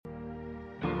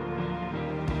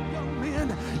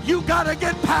You got to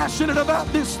get passionate about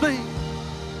this thing.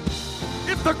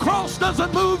 If the cross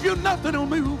doesn't move you, nothing will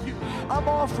move you. I'm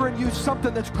offering you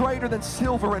something that's greater than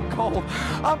silver and gold.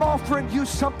 I'm offering you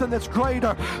something that's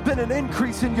greater than an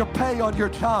increase in your pay on your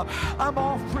job. I'm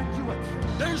offering you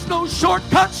There's no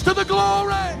shortcuts to the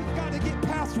glory. We've got to get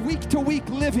past week-to-week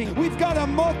living. We've got to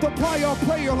multiply our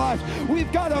prayer life.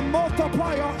 We've got to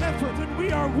multiply our effort. When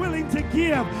we are willing to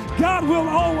give, God will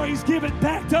always give it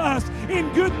back to us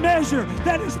in good measure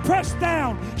that is pressed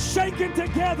down, shaken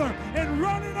together, and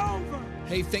running over.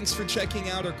 Hey, thanks for checking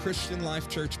out our Christian Life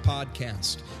Church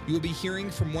podcast. You will be hearing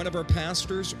from one of our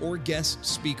pastors or guest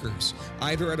speakers,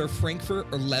 either at our Frankfort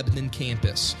or Lebanon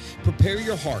campus. Prepare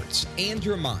your hearts and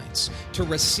your minds to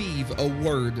receive a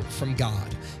word from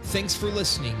God. Thanks for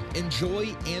listening.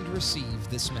 Enjoy and receive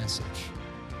this message.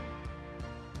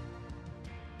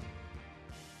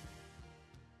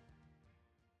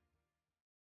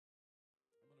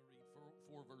 I'm going to read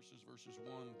 4 verses, verses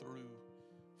 1 through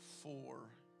 4.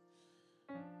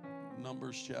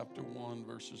 Numbers chapter 1,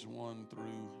 verses 1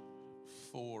 through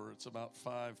 4. It's about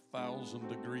 5,000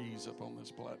 degrees up on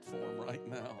this platform right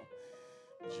now.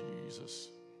 Jesus.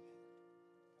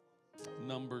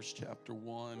 Numbers chapter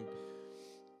 1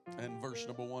 and verse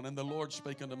number 1. And the Lord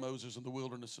spake unto Moses in the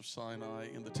wilderness of Sinai,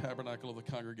 in the tabernacle of the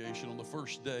congregation, on the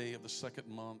first day of the second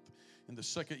month, in the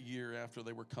second year after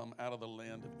they were come out of the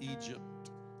land of Egypt.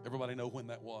 Everybody know when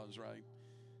that was, right?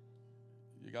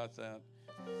 You got that?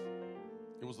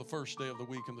 It was the first day of the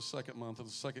week in the second month of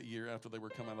the second year after they were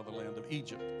come out of the land of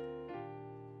Egypt.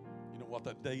 You know what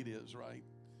that date is, right?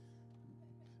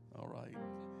 All right.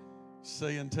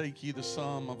 Saying, take ye the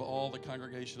sum of all the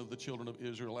congregation of the children of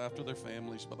Israel after their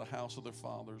families by the house of their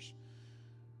fathers,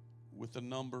 with the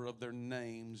number of their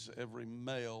names, every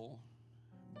male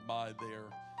by their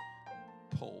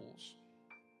polls.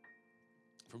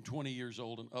 From 20 years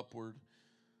old and upward,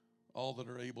 all that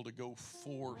are able to go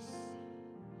forth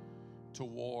to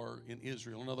war in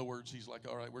Israel. In other words, he's like,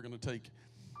 all right, we're going to take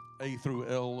A through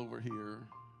L over here.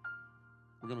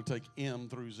 We're going to take M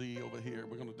through Z over here.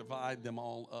 We're going to divide them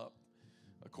all up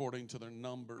according to their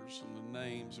numbers and the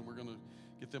names, and we're going to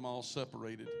get them all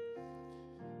separated.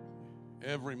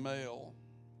 Every male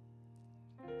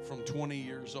from 20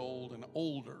 years old and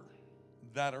older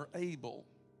that are able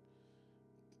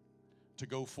to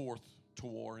go forth to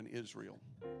war in Israel.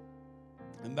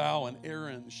 And thou and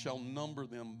Aaron shall number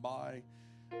them by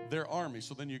their army.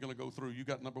 So then you're going to go through. You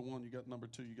got number 1, you got number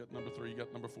 2, you got number 3, you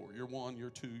got number 4. You're 1,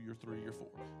 you're 2, you're 3, you're 4.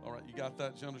 All right, you got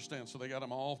that? You understand? So they got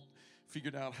them all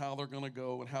figured out how they're going to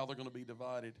go and how they're going to be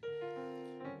divided.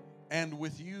 And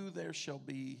with you there shall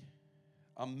be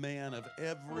a man of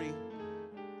every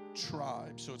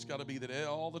tribe. So it's got to be that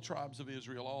all the tribes of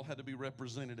Israel all had to be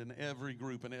represented in every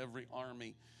group and every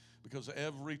army, because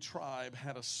every tribe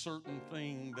had a certain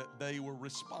thing that they were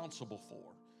responsible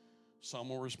for. Some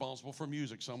were responsible for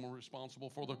music. Some were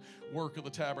responsible for the work of the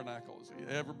tabernacles.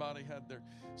 Everybody had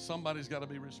somebody's got to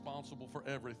be responsible for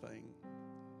everything.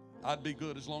 I'd be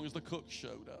good as long as the cook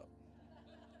showed up.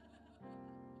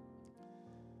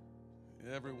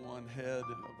 Everyone head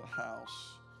of the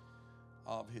house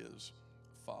of his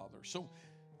father. So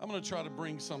I'm going to try to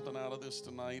bring something out of this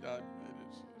tonight.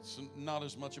 It's not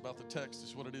as much about the text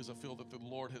as what it is. I feel that the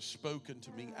Lord has spoken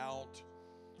to me out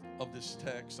of this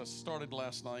text. I started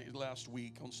last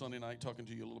week on Sunday night, talking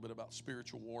to you a little bit about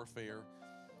spiritual warfare.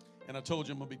 And I told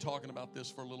you I'm going to be talking about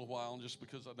this for a little while, and just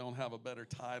because I don't have a better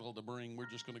title to bring, we're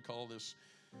just going to call this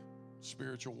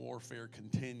Spiritual Warfare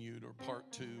Continued, or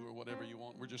Part 2, or whatever you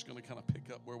want. We're just going to kind of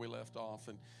pick up where we left off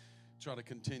and try to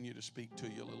continue to speak to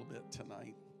you a little bit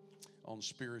tonight on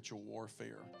spiritual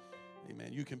warfare.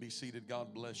 Amen. You can be seated.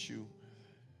 God bless you.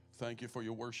 Thank you for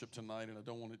your worship tonight, and I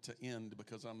don't want it to end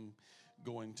because I'm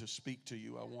going to speak to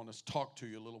you. I want to talk to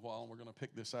you a little while, and we're going to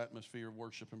pick this atmosphere of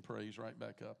worship and praise right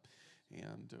back up,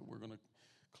 and we're going to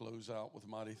close out with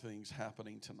mighty things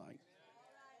happening tonight.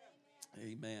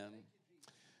 Amen.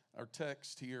 Our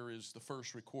text here is the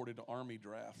first recorded army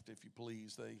draft, if you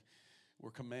please. They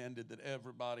were commanded that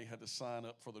everybody had to sign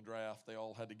up for the draft. They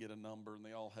all had to get a number, and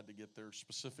they all had to get their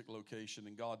specific location.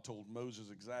 And God told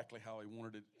Moses exactly how he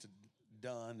wanted it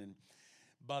done. And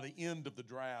by the end of the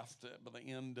draft, by the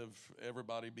end of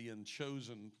everybody being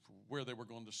chosen for where they were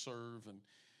going to serve and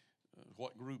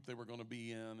what group they were going to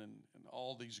be in, and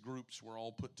all these groups were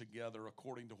all put together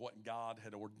according to what God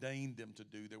had ordained them to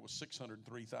do. There was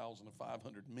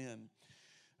 603,500 men,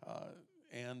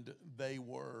 and they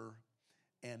were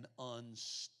an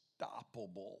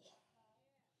unstoppable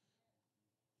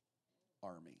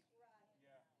army.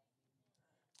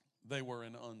 They were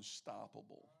an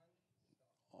unstoppable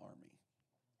army.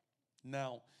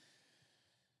 Now,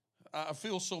 I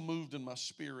feel so moved in my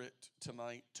spirit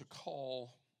tonight to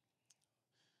call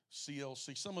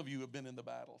CLC. Some of you have been in the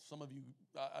battle. Some of you,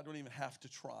 I don't even have to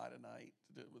try tonight.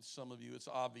 With some of you, it's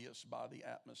obvious by the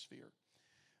atmosphere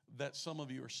that some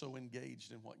of you are so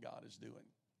engaged in what God is doing.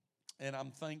 And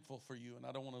I'm thankful for you, and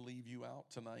I don't want to leave you out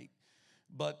tonight.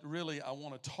 But really, I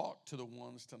want to talk to the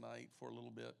ones tonight for a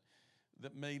little bit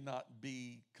that may not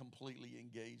be completely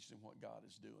engaged in what God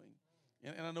is doing.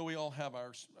 And I know we all have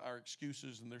our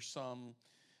excuses, and there's some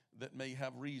that may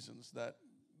have reasons that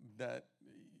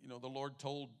the Lord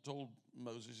told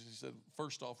Moses. He said,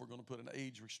 first off, we're going to put an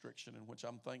age restriction, in which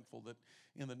I'm thankful that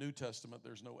in the New Testament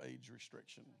there's no age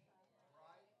restriction.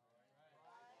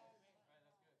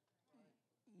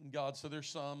 God said there's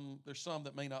some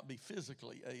that may not be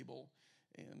physically able,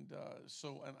 and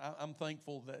I'm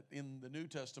thankful that in the New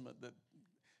Testament that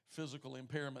physical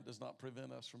impairment does not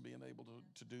prevent us from being able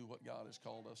to do what God has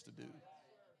called us to do.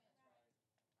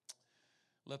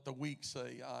 Let the weak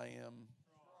say, I'm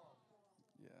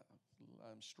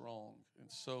strong.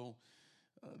 And so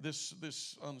this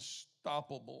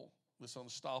unstoppable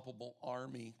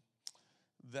army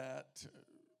that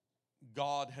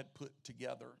God had put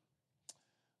together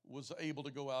was able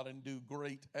to go out and do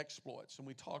great exploits. And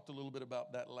we talked a little bit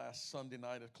about that last Sunday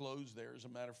night at close there. As a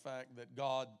matter of fact, that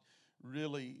God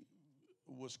really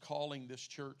was calling this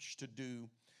church to do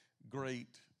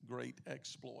great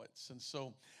exploits. And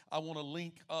so I want to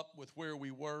link up with where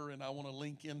we were, and I want to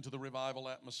link into the revival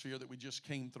atmosphere that we just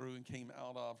came through and came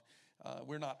out of.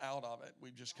 We're not out of it.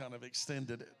 We've just kind of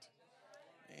extended it.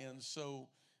 And so,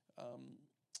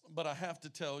 but I have to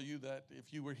tell you that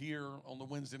if you were here on the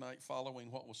Wednesday night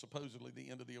following what was supposedly the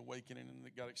end of the awakening, and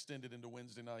it got extended into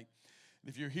Wednesday night,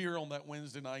 if you're here on that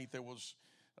Wednesday night, there was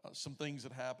some things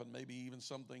that happened, maybe even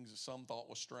some things that some thought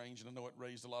was strange, and I know it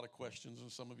raised a lot of questions,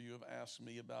 and some of you have asked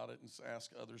me about it and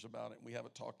asked others about it, and we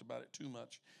haven't talked about it too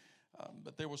much.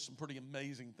 But there was some pretty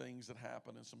amazing things that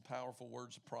happened, and some powerful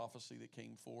words of prophecy that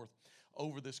came forth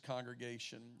over this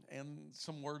congregation, and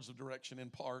some words of direction in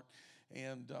part,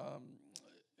 and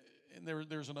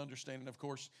there's an understanding, of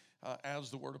course,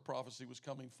 as the word of prophecy was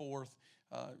coming forth.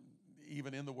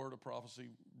 Even in the word of prophecy,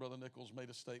 Brother Nichols made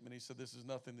a statement. He said, this is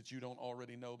nothing that you don't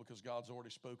already know, because God's already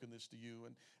spoken this to you.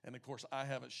 And of course, I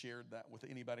haven't shared that with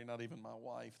anybody, not even my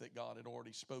wife, that God had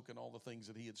already spoken all the things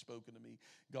that he had spoken to me.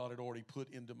 God had already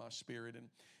put into my spirit,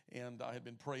 and I had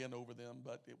been praying over them,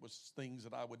 but it was things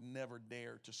that I would never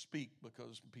dare to speak,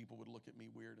 because people would look at me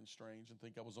weird and strange and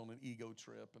think I was on an ego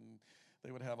trip, and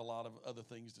they would have a lot of other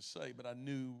things to say. But I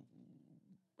knew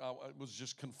I was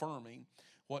just confirming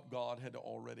what God had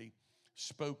already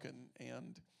spoken.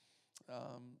 And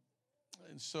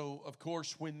so, of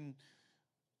course, when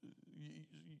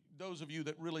those of you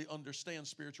that really understand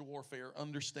spiritual warfare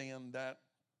understand that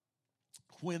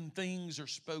when things are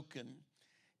spoken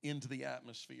into the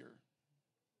atmosphere,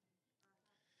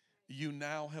 you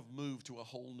now have moved to a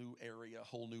whole new area, a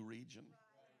whole new region,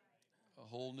 a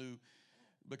whole new,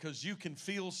 because you can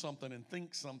feel something and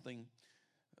think something,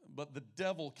 but the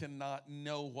devil cannot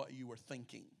know what you are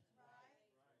thinking.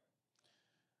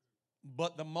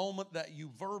 But the moment that you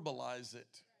verbalize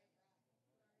it,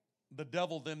 the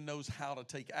devil then knows how to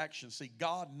take action. See,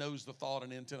 God knows the thought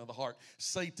and intent of the heart.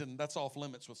 Satan, that's off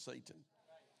limits with Satan.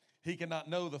 He cannot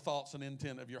know the thoughts and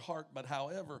intent of your heart, but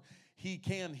however, he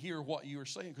can hear what you are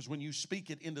saying, because when you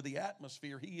speak it into the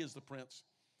atmosphere, he is the prince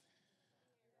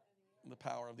and the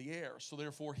power of the air. So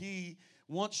therefore,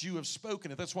 once you have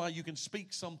spoken it, that's why you can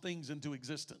speak some things into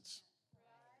existence.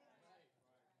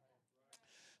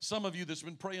 Some of you that's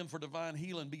been praying for divine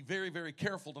healing, be very, very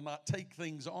careful to not take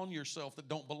things on yourself that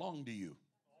don't belong to you.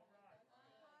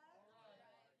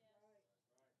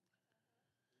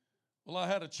 Well, I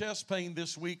had a chest pain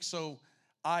this week, so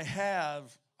I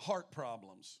have heart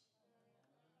problems.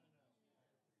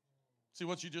 See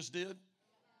what you just did?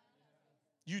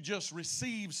 You just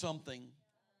received something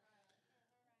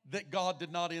that God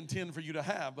did not intend for you to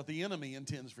have, but the enemy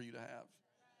intends for you to have.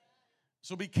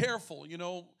 So be careful.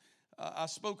 I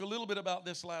spoke a little bit about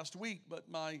this last week, but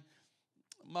my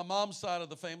mom's side of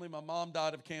the family, my mom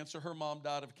died of cancer, her mom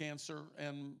died of cancer,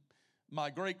 and my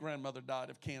great-grandmother died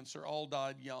of cancer, all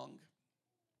died young.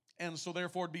 And so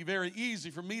therefore it'd be very easy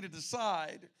for me to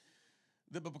decide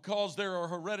that because there are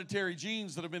hereditary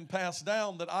genes that have been passed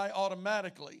down, that I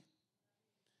automatically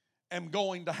am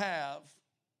going to have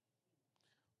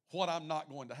what I'm not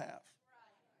going to have.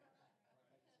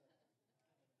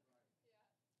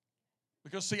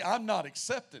 Because, see, I'm not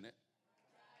accepting it.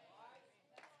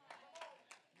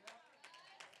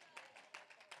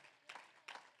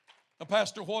 Now,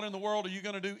 Pastor, what in the world are you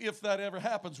going to do if that ever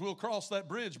happens? We'll cross that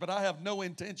bridge, but I have no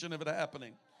intention of it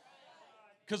happening.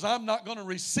 because I'm not going to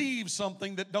receive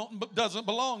something that doesn't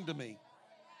belong to me.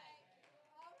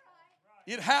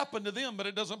 It happened to them, but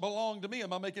it doesn't belong to me.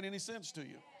 Am I making any sense to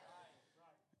you?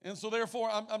 And so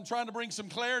therefore, I'm trying to bring some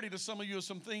clarity to some of you of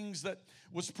some things that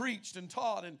was preached and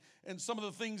taught, and some of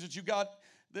the things that you got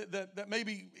that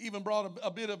maybe even brought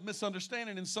a bit of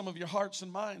misunderstanding in some of your hearts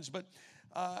and minds. But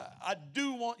I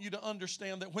do want you to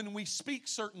understand that when we speak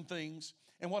certain things,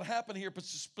 and what happened here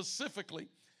specifically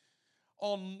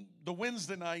on the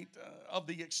Wednesday night of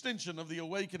the extension of the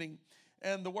awakening,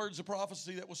 and the words of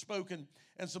prophecy that was spoken,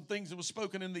 and some things that was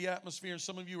spoken in the atmosphere. And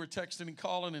some of you were texting and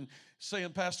calling and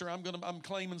saying, Pastor, I'm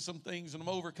claiming some things and I'm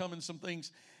overcoming some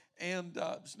things. And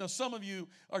now some of you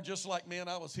are just like, man,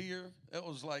 I was here. It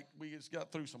was like we just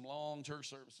got through some long church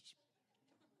services.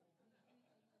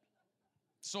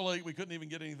 So late we couldn't even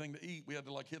get anything to eat. We had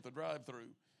to like hit the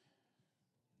drive-through.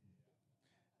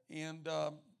 And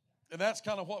that's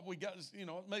kind of what we got, you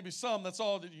know, maybe that's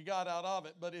all that you got out of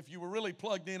it. But if you were really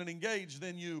plugged in and engaged,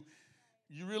 then you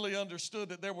really understood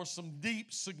that there were some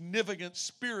deep, significant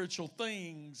spiritual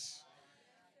things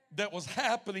that was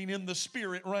happening in the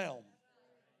spirit realm.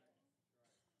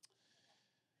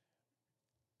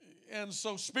 And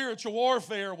so spiritual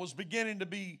warfare was beginning to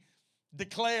be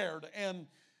declared. And,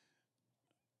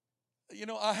 you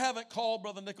know, I haven't called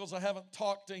Brother Nichols. I haven't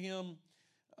talked to him.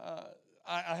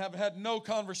 I have had no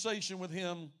conversation with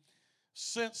him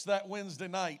since that Wednesday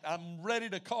night. I'm ready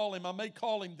to call him. I may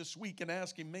call him this week and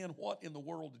ask him, man, what in the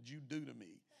world did you do to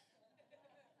me?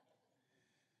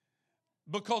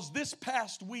 Because this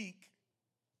past week,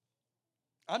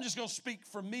 I'm just going to speak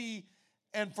for me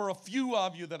and for a few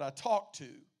of you that I talked to.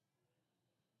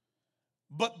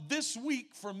 But this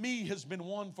week for me has been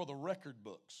one for the record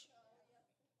books.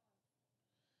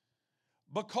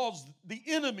 Because the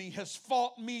enemy has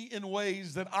fought me in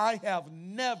ways that I have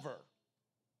never,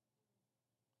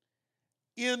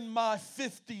 in my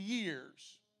 50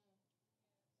 years,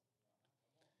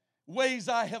 ways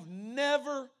I have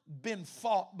never been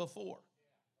fought before.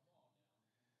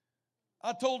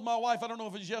 I told my wife, I don't know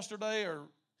if it was yesterday or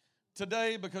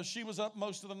today, because she was up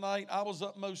most of the night, I was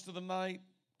up most of the night.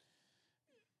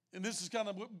 And this has kind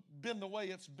of been the way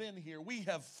it's been here. We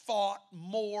have fought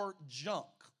more junk.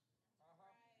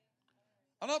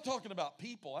 I'm not talking about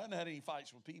people. I haven't had any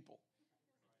fights with people.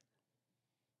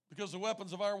 Because the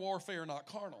weapons of our warfare are not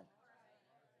carnal.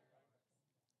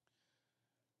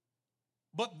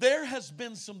 But there has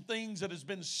been some things that has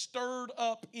been stirred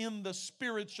up in the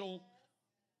spiritual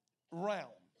realm.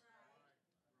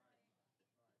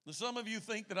 Now, some of you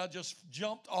think that I just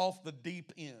jumped off the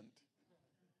deep end.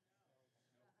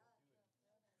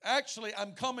 Actually,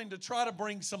 I'm coming to try to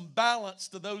bring some balance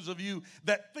to those of you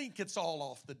that think it's all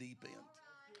off the deep end.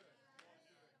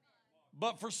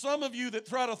 But for some of you that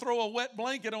try to throw a wet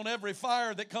blanket on every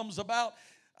fire that comes about,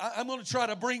 I'm going to try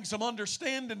to bring some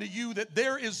understanding to you that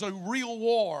there is a real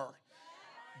war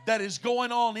that is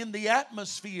going on in the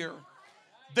atmosphere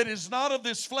that is not of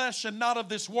this flesh and not of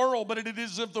this world, but it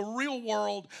is of the real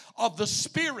world of the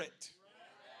Spirit.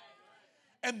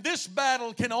 And this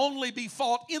battle can only be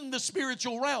fought in the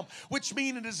spiritual realm, which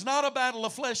means it is not a battle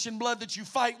of flesh and blood that you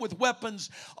fight with weapons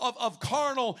of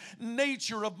carnal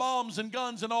nature, of bombs and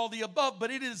guns and all the above, but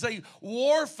it is a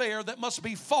warfare that must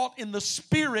be fought in the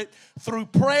Spirit through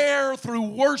prayer, through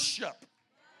worship.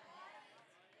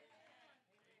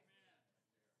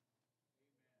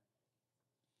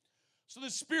 So the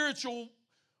spiritual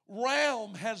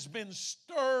realm has been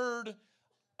stirred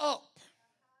up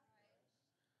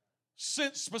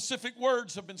since specific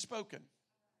words have been spoken.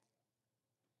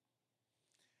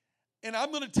 And I'm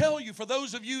going to tell you, for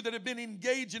those of you that have been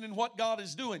engaging in what God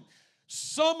is doing,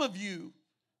 some of you,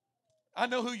 I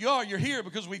know who you are. You're here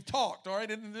because we've talked, all right?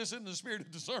 And this isn't the spirit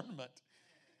of discernment.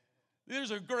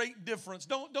 There's a great difference.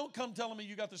 Don't come telling me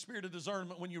you got the spirit of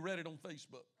discernment when you read it on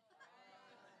Facebook.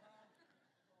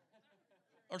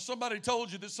 Or somebody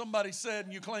told you that somebody said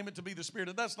and you claim it to be the spirit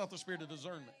of, that's not the spirit of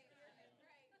discernment.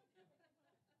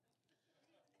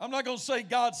 I'm not going to say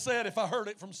God said if I heard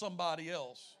it from somebody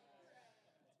else.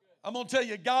 I'm going to tell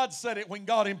you God said it when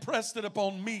God impressed it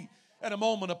upon me at a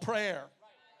moment of prayer.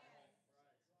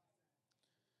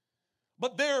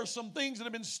 But there are some things that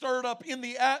have been stirred up in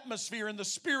the atmosphere, in the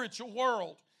spiritual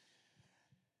world.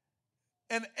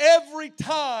 And every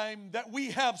time that we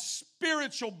have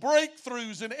spiritual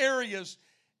breakthroughs in areas,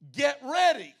 get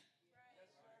ready.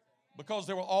 Because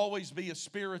there will always be a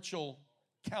spiritual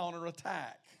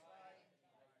counterattack.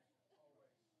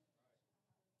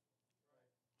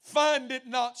 Find it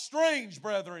not strange,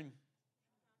 brethren,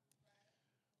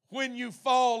 when you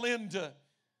fall into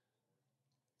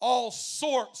all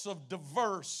sorts of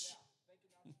diverse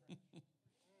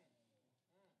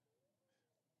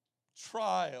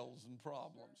trials and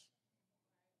problems.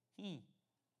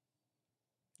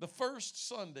 The first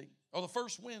Sunday, or the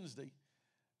first Wednesday,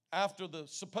 after the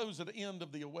supposed end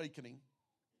of the awakening,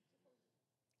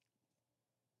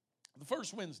 the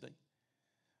first Wednesday,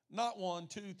 not 1,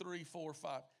 2, 3, 4,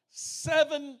 5,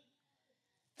 7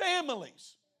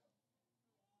 families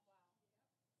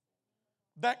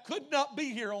that could not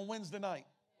be here on Wednesday night.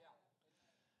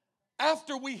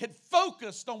 After we had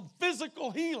focused on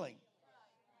physical healing,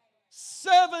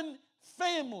 7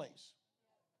 families,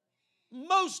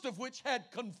 most of which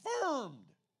had confirmed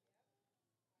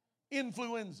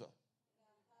influenza.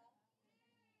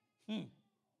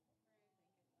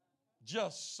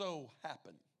 Just so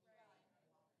happened.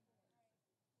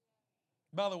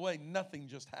 By the way, nothing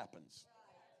just happens.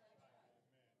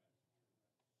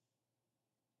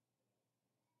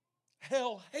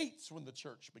 Hell hates when the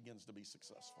church begins to be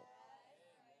successful.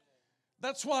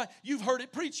 That's why you've heard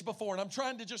it preached before, and I'm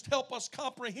trying to just help us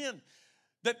comprehend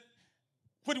that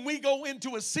when we go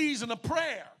into a season of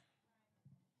prayer,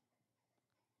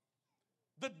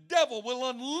 the devil will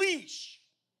unleash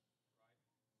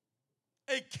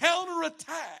a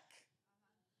counterattack.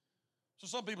 So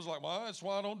some people's like, well, that's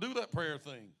why I don't do that prayer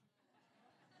thing.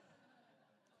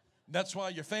 That's why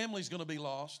your family's going to be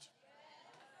lost.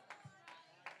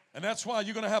 And that's why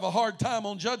you're going to have a hard time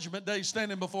on Judgment Day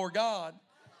standing before God.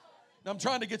 I'm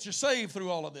trying to get you saved through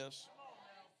all of this.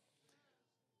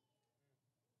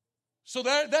 So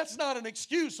that's not an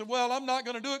excuse of, well, I'm not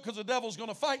going to do it because the devil's going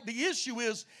to fight. The issue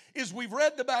is we've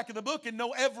read the back of the book and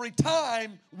know every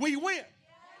time we win.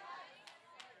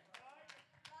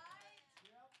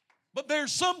 But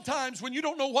there's sometimes when you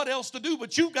don't know what else to do,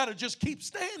 but you've got to just keep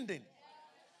standing.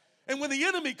 And when the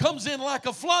enemy comes in like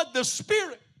a flood, the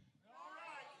Spirit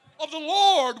of the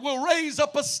Lord will raise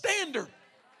up a standard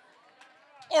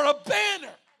or a banner.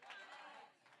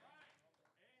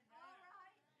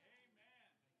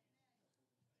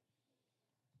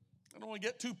 I don't want to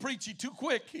get too preachy too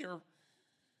quick here.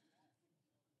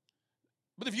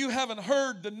 But if you haven't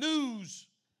heard the news,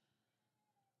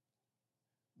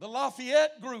 the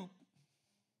Lafayette Group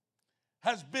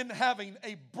has been having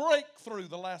a breakthrough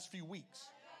the last few weeks.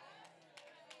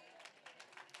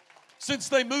 Since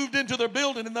they moved into their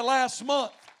building in the last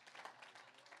month,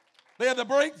 they had the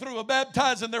breakthrough of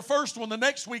baptizing their first one. The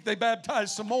next week they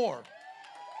baptized some more.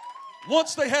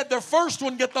 Once they had their first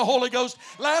one get the Holy Ghost,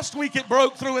 last week it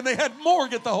broke through and they had more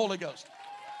get the Holy Ghost.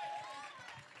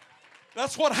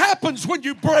 That's what happens when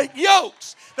you break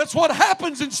yokes. That's what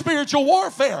happens in spiritual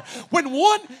warfare. When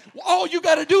all you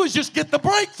got to do is just get the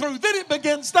breakthrough, then it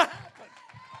begins to happen.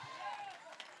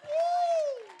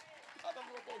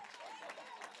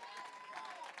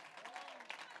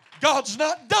 God's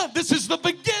not done. This is the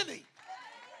beginning.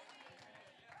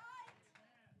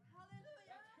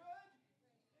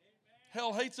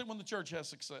 Hell hates it when the church has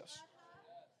success.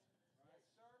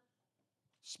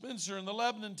 Spencer and the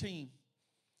Lebanon team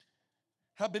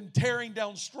have been tearing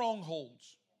down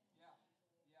strongholds.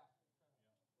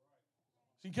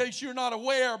 In case you're not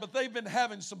aware, but they've been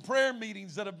having some prayer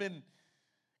meetings that have been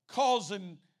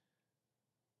causing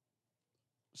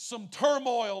some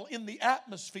turmoil in the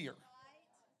atmosphere.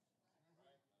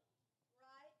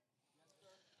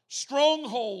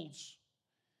 Strongholds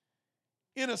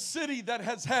in a city that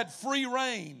has had free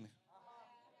reign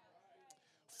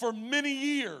for many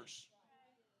years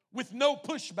with no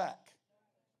pushback.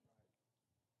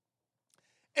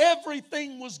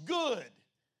 Everything was good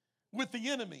with the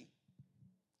enemy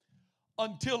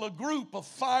until a group of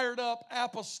fired up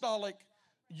apostolic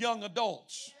young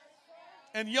adults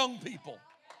and young people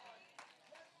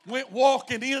went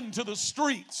walking into the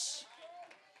streets,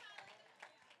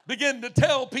 began to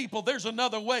tell people there's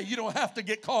another way. You don't have to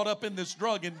get caught up in this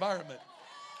drug environment.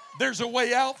 There's a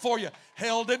way out for you.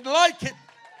 Hell didn't like it.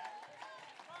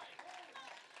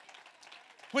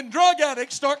 When drug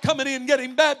addicts start coming in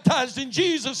getting baptized in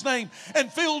Jesus' name and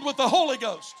filled with the Holy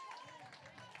Ghost.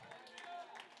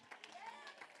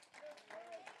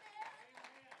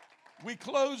 We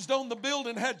closed on the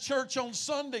building, had church on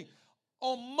Sunday.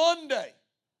 On Monday,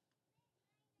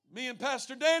 me and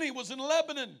Pastor Danny was in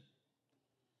Lebanon.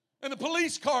 And a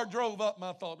police car drove up and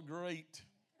I thought, great.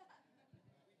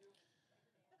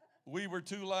 We were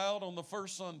too loud on the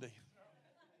first Sunday.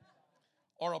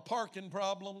 Or a parking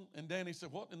problem. And Danny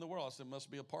said, what in the world? I said,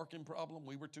 must be a parking problem.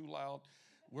 We were too loud.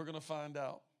 We're going to find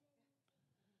out.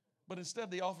 But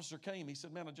instead the officer came. He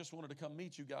said, man, I just wanted to come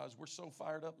meet you guys. We're so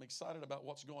fired up and excited about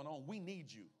what's going on. We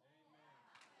need you.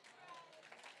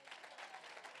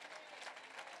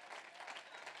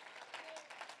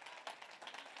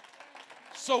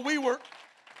 So we were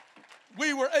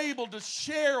able to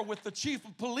share with the chief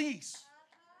of police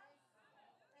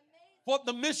what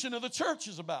the mission of the church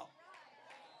is about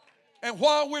and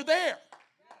why we're there.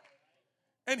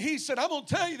 And he said, I'm going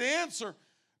to tell you the answer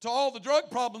to all the drug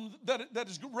problem that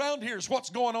is around here is what's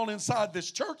going on inside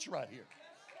this church right here.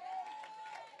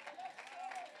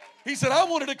 He said, I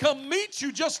wanted to come meet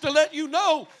you just to let you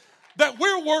know that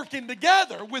we're working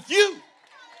together with you.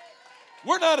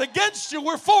 We're not against you,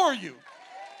 we're for you.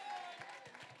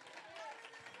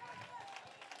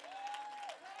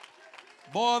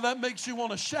 Boy, that makes you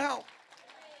want to shout.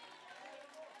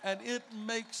 And it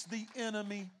makes the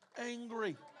enemy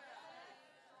angry.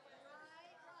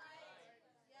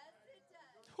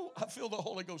 Ooh, I feel the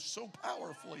Holy Ghost so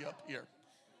powerfully up here.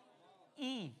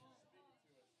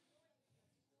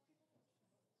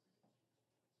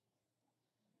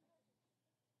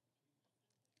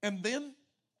 And then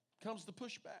comes the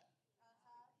pushback.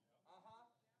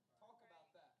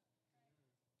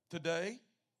 Today,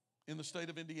 in the state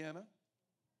of Indiana,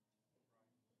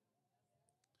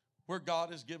 where God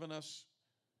has given us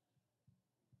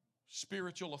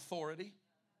spiritual authority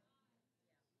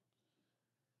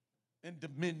and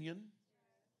dominion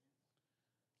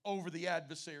over the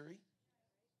adversary,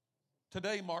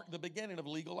 today marked the beginning of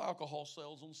legal alcohol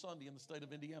sales on Sunday in the state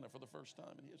of Indiana for the first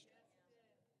time in history.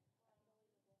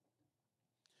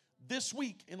 This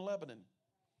week in Lebanon,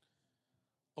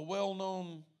 a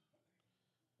well-known,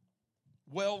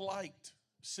 well-liked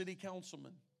city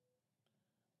councilman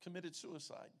committed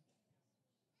suicide.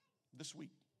 This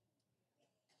week.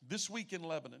 This week in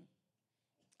Lebanon,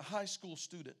 a high school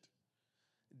student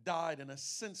died in a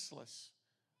senseless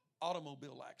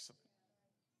automobile accident.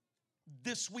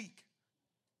 This week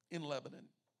in Lebanon,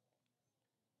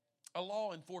 a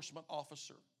law enforcement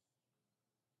officer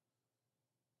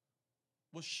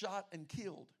was shot and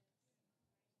killed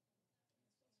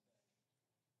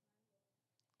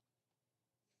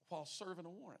while serving a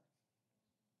warrant.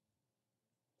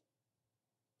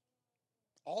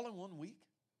 All in 1 week,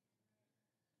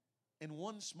 in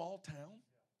one small town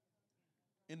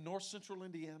in north central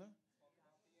Indiana.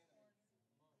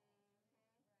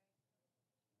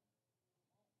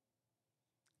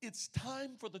 It's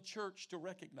time for the church to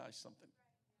recognize something.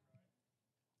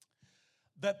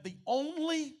 That the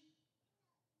only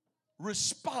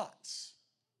response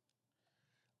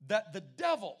that the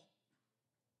devil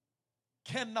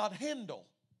cannot handle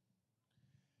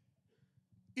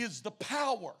is the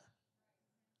power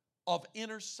of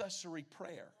intercessory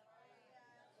prayer.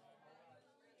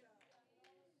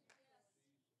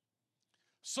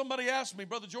 Somebody asked me,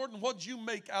 Brother Jordan, what did you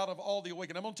make out of all the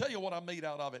awakening? I'm going to tell you what I made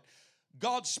out of it.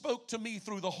 God spoke to me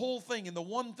through the whole thing, and the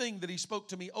one thing that He spoke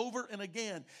to me over and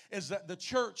again is that the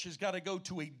church has got to go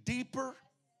to a deeper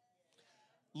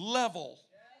level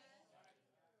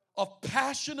of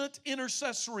passionate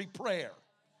intercessory prayer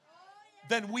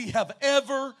than we have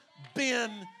ever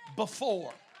been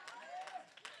before.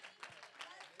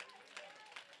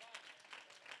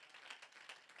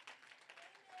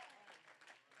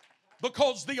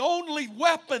 Because the only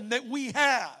weapon that we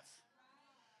have,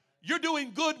 you're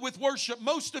doing good with worship.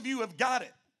 Most of you have got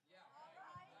it.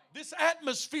 This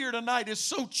atmosphere tonight is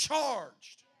so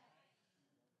charged.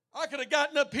 I could have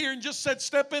gotten up here and just said,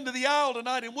 step into the aisle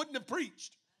tonight and wouldn't have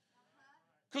preached.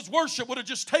 Because worship would have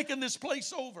just taken this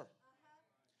place over.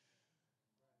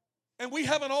 And we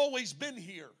haven't always been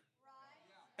here.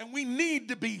 And we need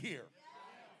to be here.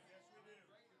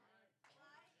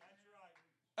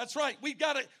 That's right. We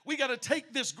got to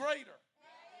take this greater.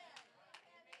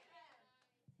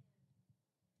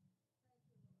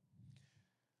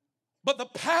 But the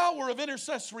power of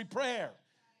intercessory prayer,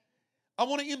 I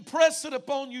want to impress it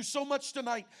upon you so much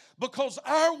tonight, because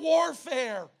our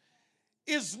warfare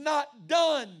is not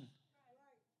done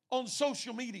on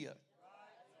social media.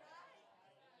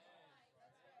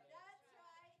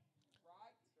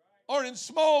 Or in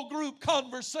small group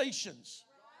conversations.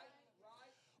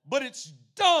 But it's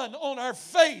done on our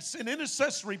face in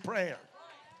intercessory prayer.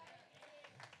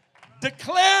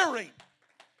 Declaring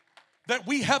that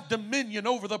we have dominion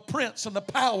over the prince and the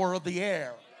power of the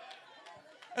air.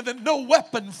 And that no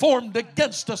weapon formed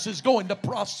against us is going to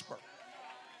prosper.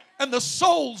 And the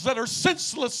souls that are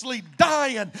senselessly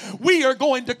dying, we are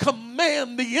going to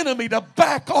command the enemy to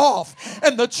back off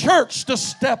and the church to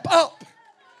step up.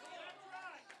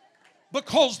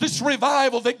 Because this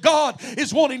revival that God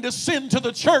is wanting to send to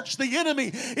the church, the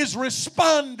enemy is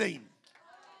responding.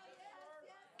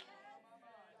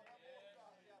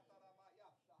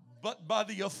 But by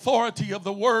the authority of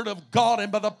the Word of God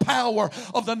and by the power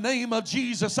of the name of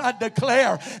Jesus, I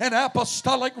declare an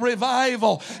apostolic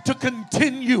revival to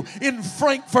continue in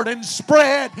Frankfort and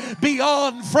spread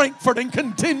beyond Frankfort and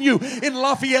continue in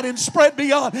Lafayette and spread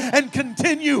beyond and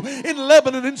continue in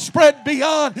Lebanon and spread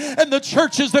beyond. And the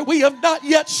churches that we have not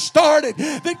yet started,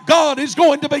 that God is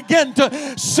going to begin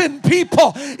to send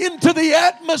people into the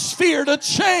atmosphere to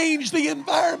change the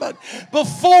environment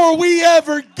before we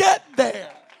ever get there.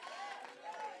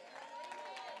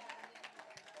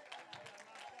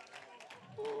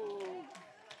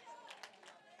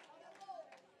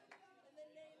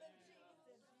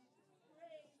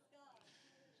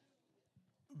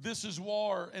 This is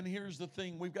war, and here's the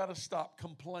thing. We've got to stop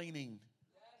complaining.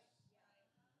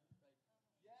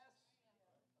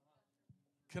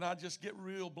 Can I just get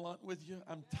real blunt with you?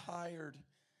 I'm tired.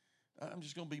 I'm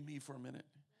just going to be me for a minute.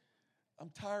 I'm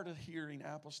tired of hearing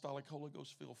apostolic Holy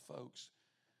Ghost-filled folks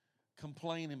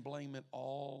complain and blame it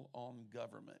all on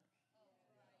government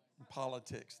and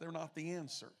politics. They're not the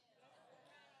answer.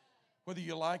 Whether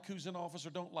you like who's in office or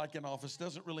don't like in office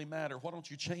doesn't really matter. Why don't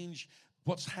you change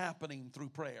what's happening through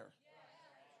prayer?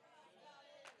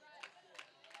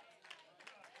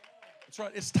 That's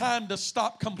right. It's time to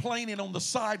stop complaining on the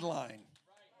sideline.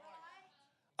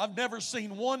 I've never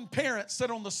seen one parent sit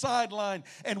on the sideline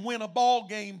and win a ball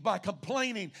game by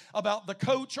complaining about the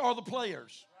coach or the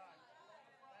players.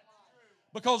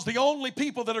 Because the only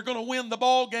people that are going to win the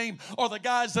ball game are the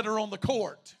guys that are on the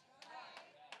court.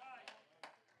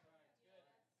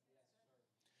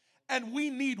 And we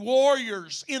need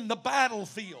warriors in the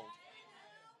battlefield.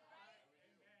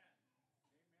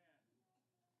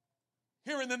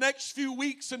 Here in the next few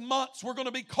weeks and months, we're going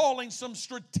to be calling some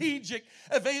strategic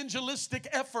evangelistic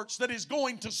efforts that is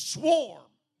going to swarm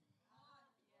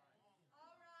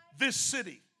this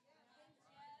city.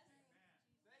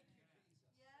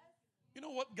 You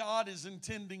know what God is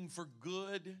intending for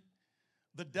good?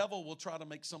 The devil will try to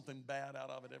make something bad out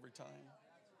of it every time.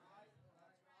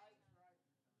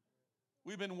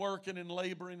 We've been working and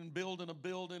laboring and building a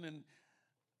building, and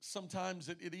sometimes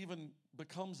it even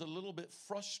becomes a little bit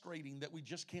frustrating that we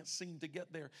just can't seem to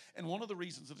get there. And one of the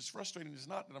reasons that it's frustrating is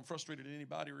not that I'm frustrated at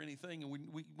anybody or anything, and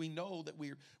we know that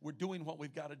we're doing what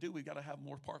we've got to do. We've got to have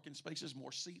more parking spaces,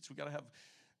 more seats. We've got to have,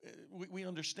 we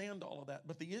understand all of that.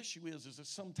 But the issue is that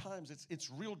sometimes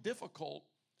it's real difficult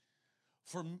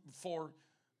for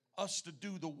us to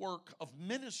do the work of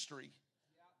ministry,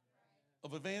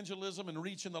 of evangelism and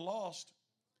reaching the lost,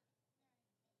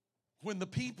 when the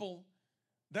people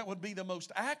that would be the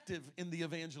most active in the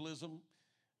evangelism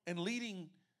and leading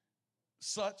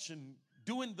such and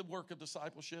doing the work of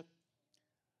discipleship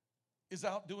is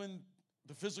out doing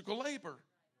the physical labor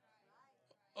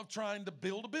of trying to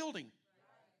build a building.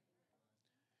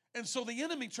 And so the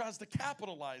enemy tries to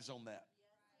capitalize on that.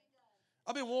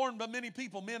 I've been warned by many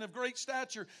people, men of great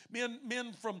stature,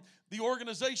 men from the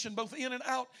organization, both in and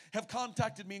out, have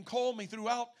contacted me and called me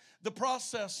throughout the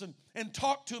process and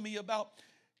talked to me about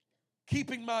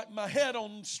keeping my head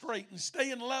on straight and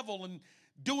staying level and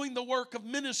doing the work of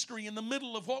ministry in the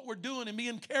middle of what we're doing and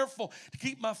being careful to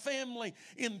keep my family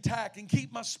intact and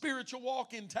keep my spiritual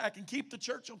walk intact and keep the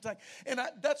church intact. And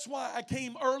that's why I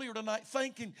came earlier tonight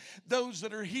thanking those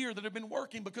that are here that have been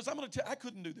working, because I'm going to tell you, I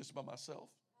couldn't do this by myself.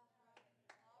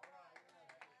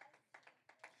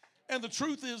 And the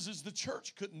truth is the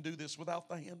church couldn't do this without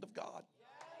the hand of God.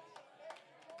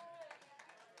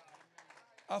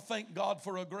 I thank God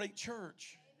for a great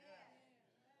church.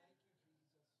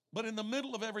 But in the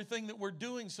middle of everything that we're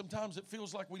doing, sometimes it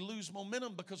feels like we lose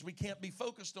momentum because we can't be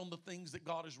focused on the things that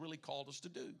God has really called us to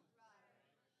do.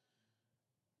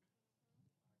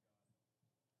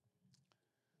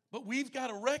 But we've got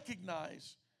to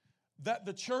recognize that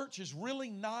the church is really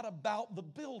not about the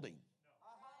building.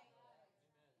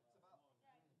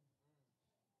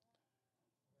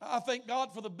 I thank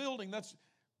God for the building.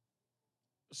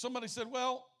 Somebody said,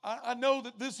 well, I know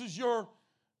that this is your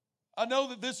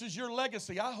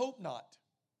legacy. I hope not.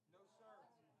 No, sir.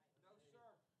 No,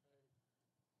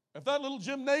 sir. If that little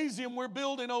gymnasium we're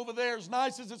building over there, as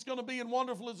nice as it's going to be and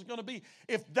wonderful as it's going to be,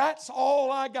 if that's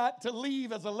all I got to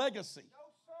leave as a legacy, no,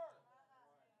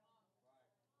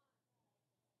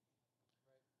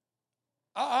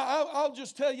 sir. I'll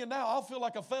just tell you now, I'll feel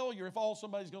like a failure if all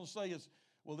somebody's going to say is,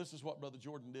 well, this is what Brother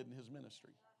Jordan did in his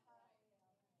ministry.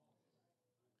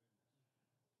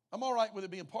 I'm all right with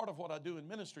it being part of what I do in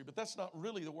ministry, but that's not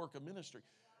really the work of ministry.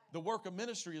 The work of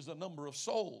ministry is a number of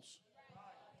souls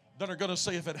that are going to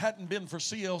say, if it hadn't been for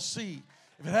CLC,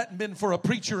 if it hadn't been for a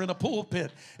preacher in a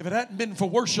pulpit, if it hadn't been for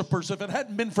worshipers, if it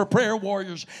hadn't been for prayer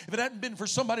warriors, if it hadn't been for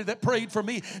somebody that prayed for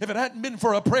me, if it hadn't been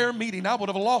for a prayer meeting, I would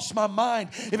have lost my mind.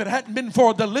 If it hadn't been for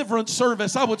a deliverance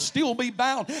service, I would still be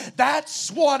bound.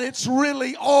 That's what it's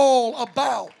really all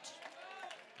about.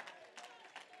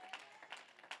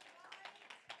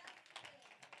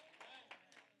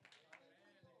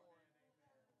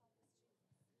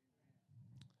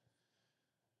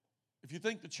 If you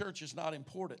think the church is not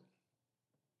important,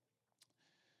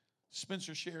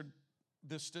 Spencer shared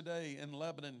this today in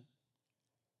Lebanon.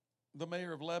 The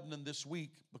mayor of Lebanon this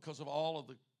week, because of all of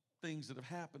the things that have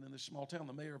happened in this small town,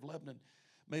 the mayor of Lebanon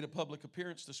made a public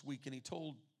appearance this week, and he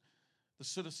told the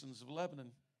citizens of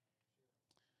Lebanon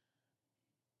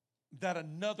that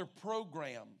another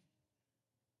program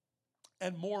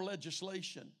and more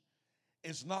legislation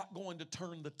is not going to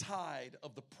turn the tide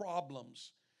of the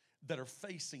problems that are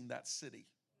facing that city.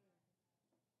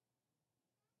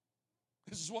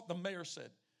 This is what the mayor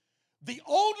said. The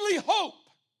only hope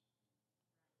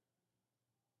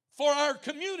for our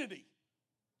community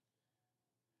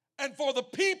and for the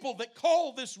people that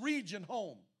call this region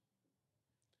home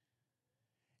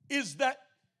is that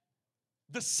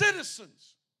the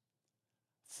citizens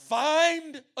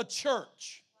find a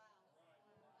church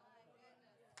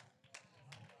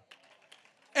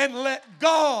and let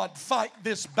God fight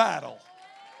this battle.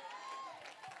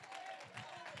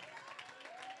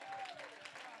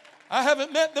 I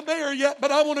haven't met the mayor yet,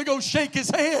 but I want to go shake his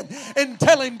hand and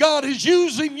tell him God is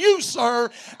using you, sir,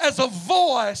 as a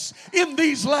voice in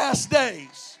these last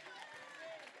days.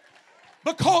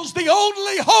 Because the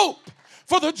only hope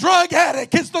for the drug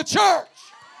addict is the church.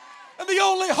 And the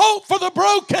only hope for the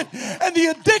broken and the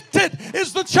addicted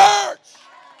is the church.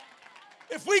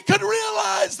 If we could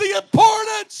realize the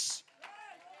importance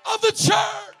of the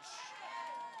church.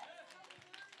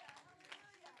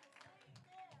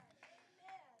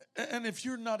 And if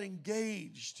you're not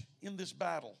engaged in this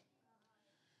battle,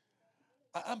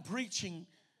 I'm preaching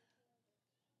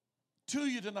to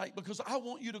you tonight because I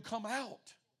want you to come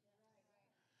out.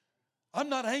 I'm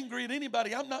not angry at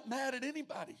anybody. I'm not mad at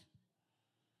anybody.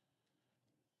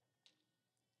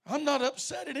 I'm not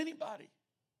upset at anybody.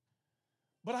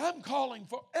 But I'm calling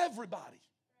for everybody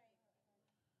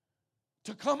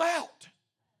to come out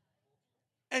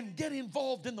and get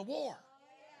involved in the war.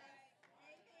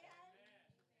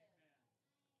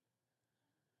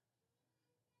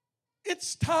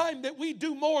 It's time that we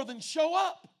do more than show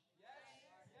up.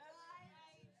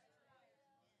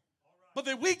 But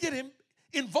that we get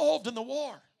involved in the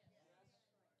war.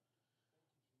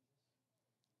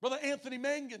 Brother Anthony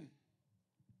Mangun,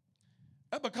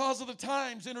 because of the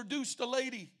times, introduced a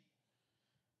lady.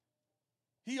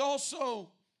 He also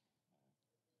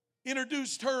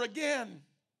introduced her again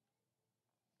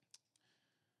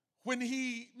when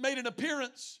he made an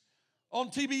appearance on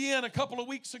TBN a couple of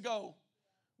weeks ago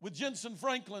with Jensen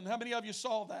Franklin. How many of you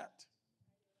saw that?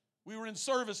 We were in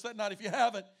service that night. If you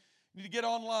haven't, you need to get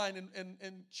online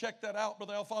and check that out.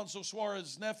 Brother Alfonso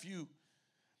Suarez's nephew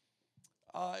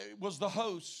was the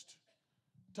host.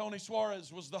 Tony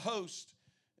Suarez was the host.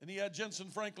 And he had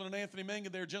Jensen Franklin and Anthony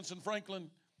Mangun there. Jensen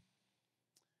Franklin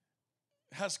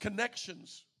has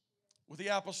connections with the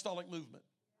apostolic movement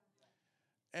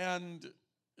and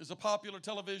is a popular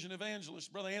television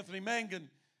evangelist. Brother Anthony Mangun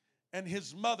and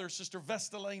his mother, Sister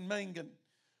Vesta Lane Mangun,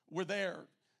 were there.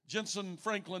 Jensen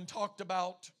Franklin talked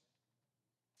about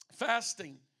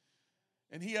fasting,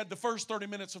 and he had the first 30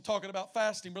 minutes of talking about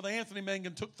fasting. Brother Anthony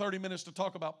Mangun took 30 minutes to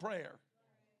talk about prayer.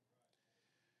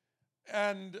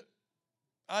 And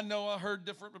I know I heard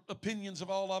different opinions of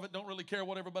all of it. Don't really care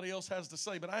what everybody else has to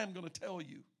say, but I am going to tell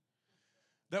you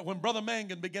that when Brother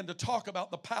Mangun began to talk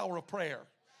about the power of prayer,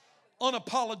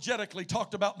 unapologetically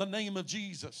talked about the name of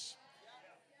Jesus.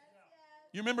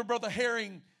 You remember Brother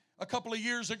Herring a couple of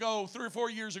years ago, 3 or 4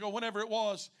 years ago, whenever it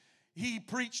was, he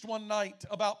preached one night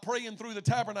about praying through the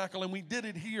tabernacle, and we did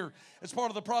it here as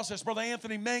part of the process. Brother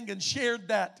Anthony Mangun shared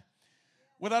that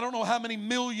with I don't know how many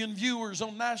million viewers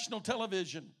on national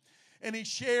television. And he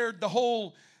shared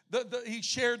he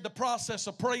shared the process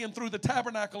of praying through the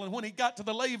tabernacle. And when he got to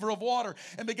the laver of water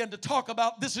and began to talk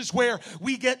about this is where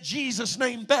we get Jesus'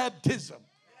 name baptism.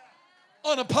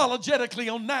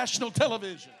 Unapologetically on national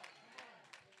television.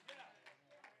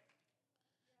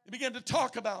 He began to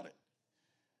talk about it.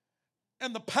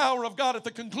 And the power of God. At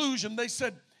the conclusion, they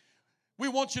said, we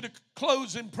want you to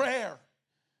close in prayer.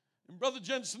 And Brother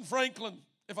Jensen Franklin,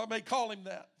 if I may call him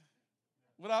that,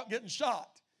 without getting shot,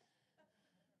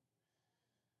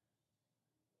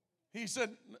 he said,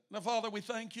 now, Father, we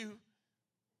thank you.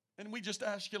 And we just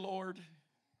ask you, Lord,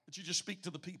 that you just speak to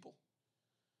the people.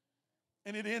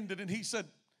 And it ended, and he said,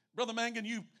 Brother Mangan,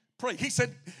 you pray. He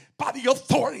said, by the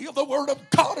authority of the Word of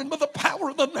God and by the power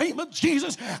of the name of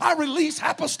Jesus, I release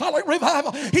apostolic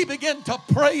revival. He began to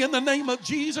pray in the name of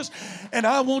Jesus. And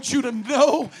I want you to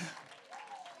know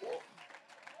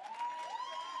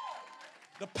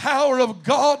the power of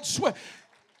God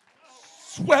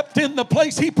swept in the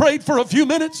place. He prayed for a few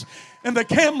minutes, and the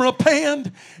camera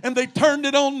panned, and they turned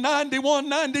it on 91,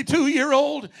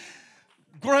 92-year-old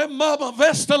Grandmama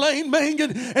Vestalaine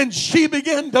Mangan, and she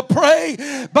began to pray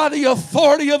by the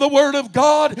authority of the Word of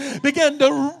God, began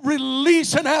to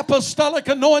release an apostolic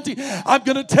anointing. I'm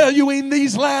going to tell you, in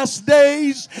these last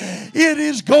days, it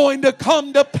is going to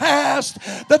come to pass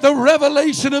that the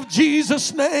revelation of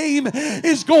Jesus' name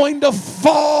is going to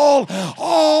fall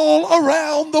all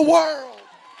around the world.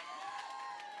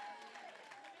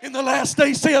 In the last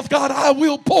days, saith God, I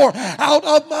will pour out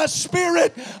of my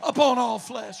Spirit upon all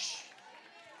flesh.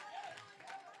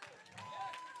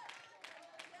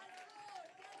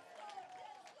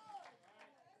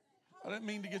 I didn't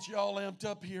mean to get you all amped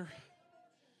up here.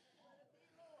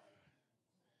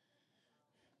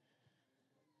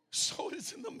 So it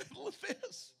is in the middle of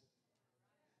this.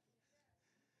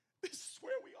 This is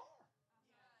where we are.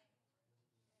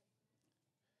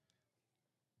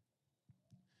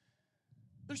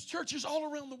 There's churches all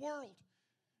around the world,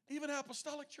 even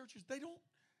apostolic churches. They don't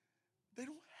have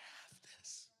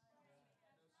this.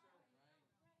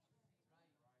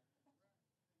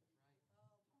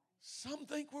 Some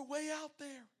think we're way out there.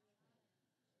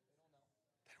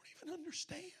 They don't even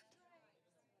understand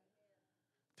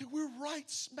that we're right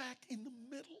smack in the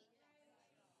middle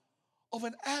of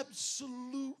an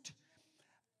absolute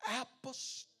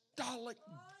apostolic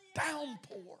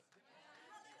downpour.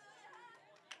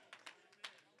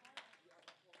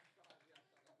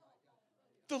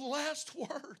 The last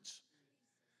words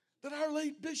that our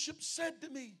late bishop said to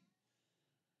me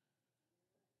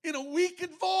in a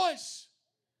weakened voice,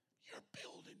 you're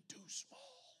building too small.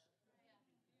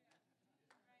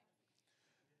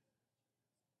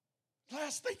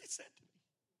 Last thing he said to me,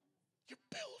 you're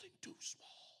building too small.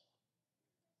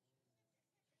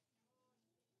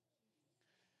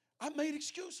 I made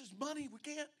excuses. Money, we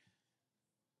can't.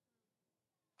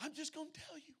 I'm just going to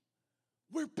tell you,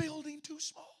 we're building too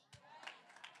small.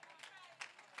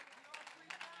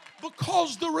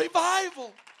 Because the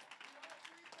revival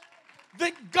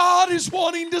that God is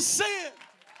wanting to send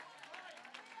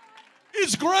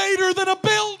is greater than a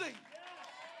building.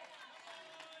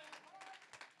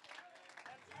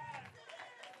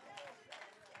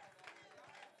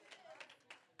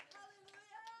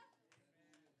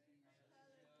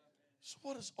 So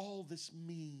what does all this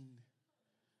mean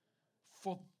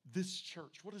for this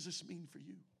church? What does this mean for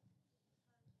you?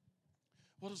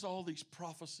 What is all these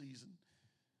prophecies and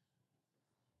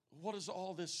what is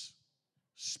all this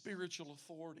spiritual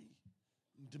authority,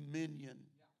 dominion,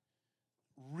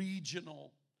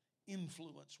 regional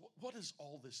influence? What does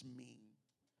all this mean?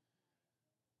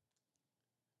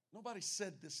 Nobody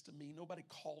said this to me. Nobody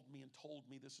called me and told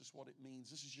me this is what it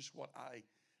means. This is just what I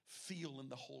feel in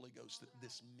the Holy Ghost that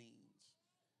this means.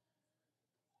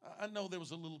 I know there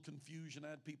was a little confusion.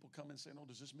 I had people come and say, "No,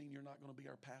 does this mean you're not going to be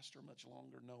our pastor much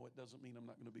longer?" No, it doesn't mean I'm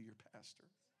not going to be your pastor.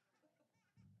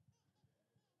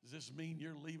 Does this mean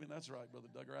you're leaving? That's right, Brother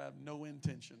Duggar. I have no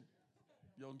intention.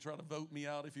 You can try to vote me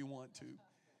out if you want to.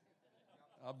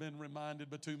 I've been reminded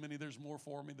by too many there's more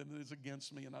for me than there is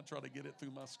against me, and I try to get it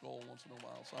through my skull once in a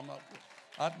while. So I'm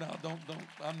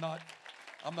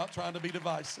not trying to be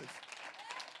divisive.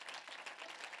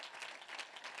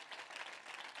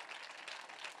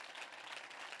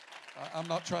 I'm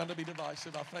not trying to be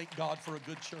divisive. I thank God for a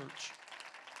good church.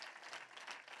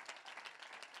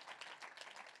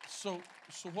 So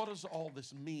what does all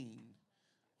this mean?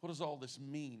 What does all this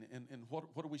mean? And what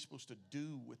are we supposed to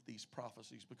do with these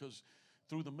prophecies? Because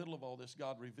through the middle of all this,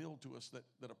 God revealed to us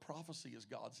that a prophecy is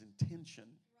God's intention.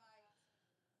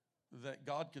 Right. That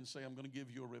God can say, I'm going to give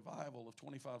you a revival of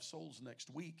 25 souls next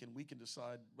week, and we can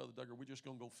decide, Brother Duggar, we're just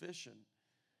going to go fishing.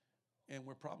 And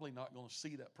we're probably not going to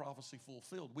see that prophecy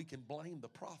fulfilled. We can blame the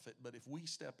prophet, but if we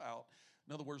step out,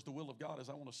 in other words, the will of God is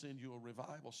I want to send you a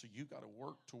revival, so you got to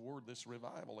work toward this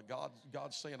revival.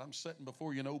 God's saying, I'm setting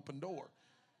before you an open door.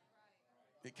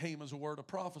 It came as a word of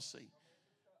prophecy.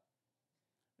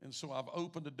 And so I've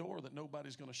opened a door that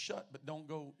nobody's going to shut, but don't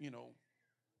go,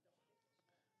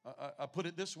 I put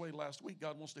it this way last week.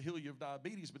 God wants to heal you of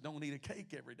diabetes, but don't eat a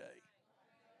cake every day.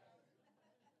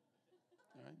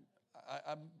 All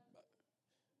right?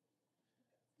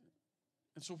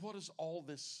 And so what is all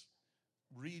this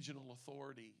regional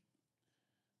authority?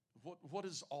 What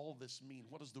does all this mean?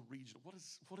 What is the regional? What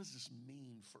does this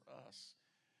mean for us?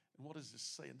 And what is this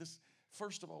saying? This,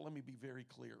 first of all, let me be very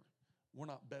clear. We're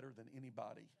not better than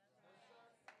anybody.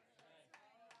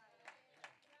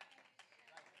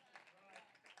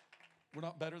 We're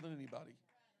not better than anybody.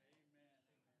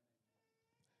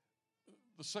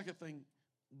 The second thing,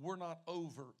 we're not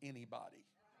over anybody.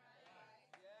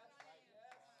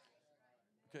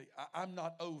 Okay, I'm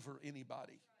not over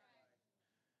anybody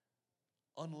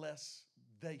unless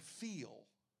they feel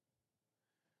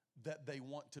that they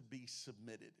want to be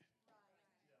submitted.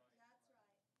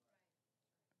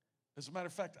 As a matter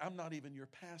of fact, I'm not even your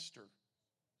pastor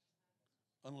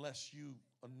unless you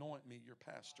anoint me your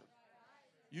pastor.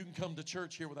 You can come to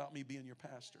church here without me being your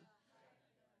pastor.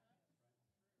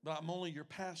 But I'm only your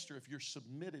pastor if you're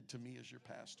submitted to me as your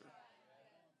pastor.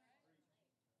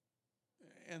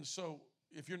 And so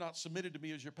if you're not submitted to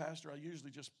me as your pastor, I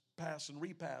usually just pass and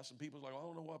repass. And people's like, well, I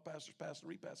don't know why pastor's passing and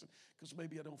repassing, because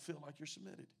maybe I don't feel like you're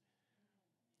submitted.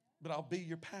 But I'll be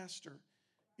your pastor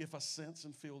if I sense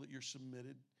and feel that you're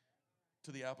submitted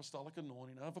to the apostolic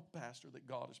anointing of a pastor that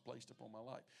God has placed upon my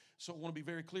life. So I want to be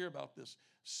very clear about this.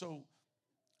 So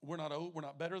we're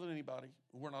not better than anybody.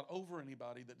 We're not over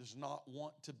anybody that does not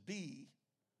want to be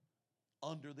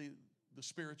under the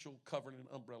spiritual covering and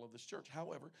umbrella of this church.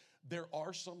 However, there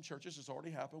are some churches, it's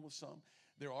already happened with some,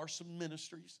 there are some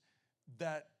ministries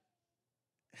that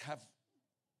have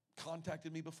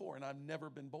contacted me before, and I've never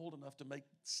been bold enough to make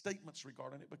statements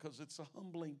regarding it because it's a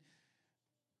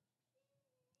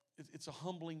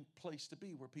humbling place to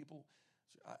be where people,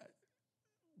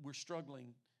 we're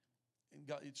struggling, and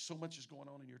God, so much is going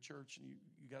on in your church, and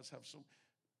you guys have some,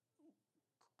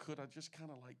 could I just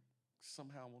kind of like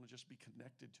somehow want to just be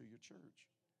connected to your church?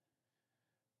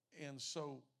 And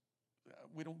so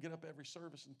we don't get up every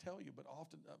service and tell you, but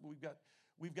often we've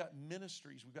got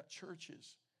ministries, we've got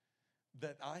churches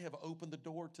that I have opened the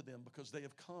door to them because they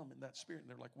have come in that spirit, and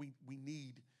they're like, we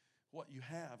need what you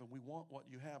have, and we want what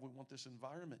you have. We want this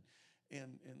environment,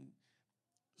 and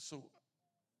so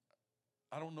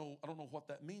I don't know what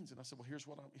that means. And I said, well,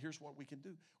 here's what we can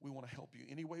do. We want to help you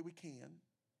any way we can,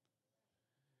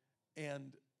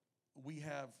 and we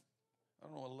have,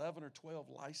 11 or 12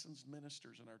 licensed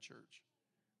ministers in our church,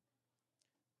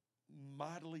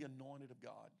 mightily anointed of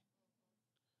God.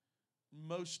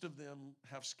 Most of them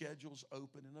have schedules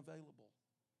open and available.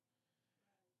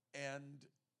 And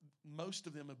most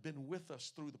of them have been with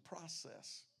us through the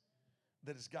process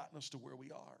that has gotten us to where we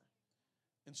are.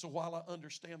 And so while I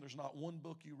understand there's not one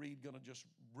book you read going to just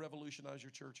revolutionize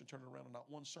your church and turn it around, and not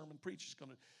one sermon preached is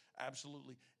going to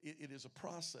absolutely, it is a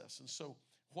process. And so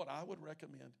what I would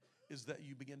recommend is that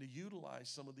you begin to utilize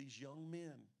some of these young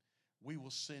men. We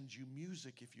will send you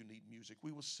music if you need music.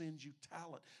 We will send you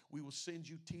talent. We will send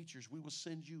you teachers. We will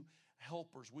send you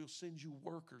helpers. We'll send you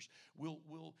workers.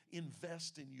 We'll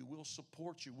invest in you. We'll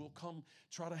support you. We'll come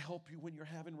try to help you when you're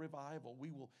having revival.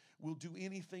 We'll do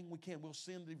anything we can. We'll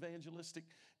send evangelistic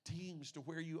teams to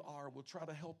where you are. We'll try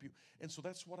to help you. And so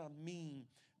that's what I mean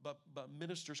by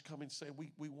ministers coming and saying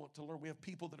we want to learn. We have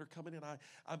people that are coming in.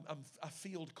 I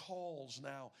field calls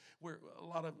now where a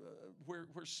lot of where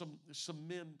some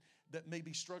men that may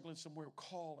be struggling somewhere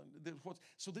call. And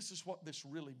so this is what this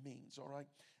really means, all right?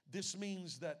 This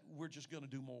means that we're just going to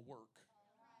do more work.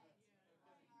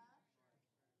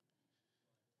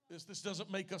 This doesn't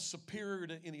make us superior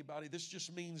to anybody. This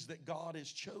just means that God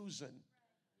has chosen.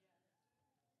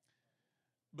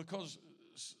 Because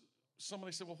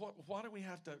somebody said, well, why do we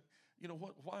have to,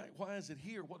 why is it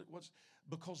here?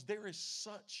 Because there is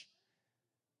such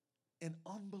an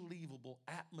unbelievable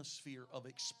atmosphere of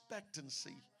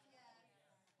expectancy.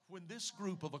 When this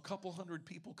group of a couple hundred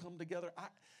people come together,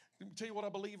 let me tell you what I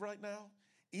believe right now.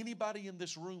 Anybody in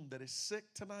this room that is sick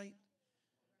tonight,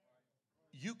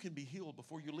 you can be healed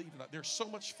before you leave tonight. There's so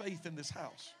much faith in this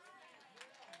house.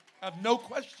 I have no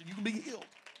question. You can be healed.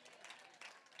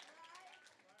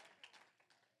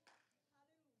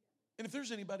 And if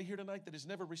there's anybody here tonight that has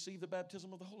never received the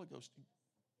baptism of the Holy Ghost,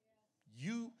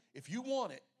 if you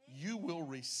want it, you will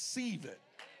receive it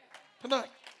tonight.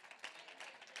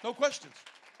 No questions.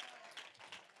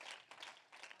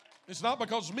 It's not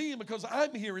because of me and because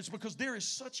I'm here. It's because there is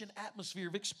such an atmosphere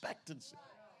of expectancy.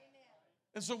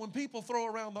 And so when people throw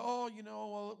around why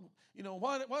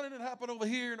didn't it happen over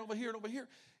here and over here and over here?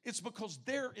 It's because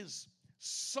there is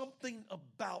something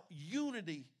about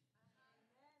unity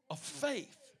of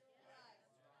faith.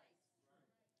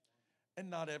 And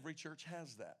not every church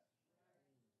has that.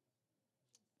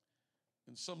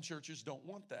 And some churches don't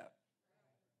want that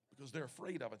because they're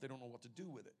afraid of it. They don't know what to do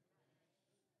with it.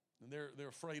 And they're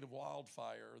afraid of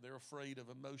wildfire, or they're afraid of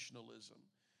emotionalism,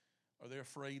 or they're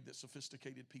afraid that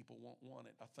sophisticated people won't want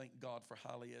it. I thank God for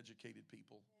highly educated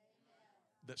people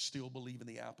that still believe in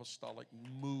the apostolic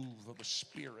move of the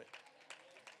Spirit.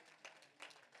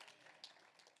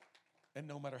 And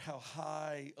no matter how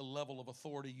high a level of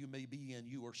authority you may be in,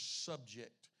 you are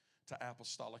subject to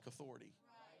apostolic authority.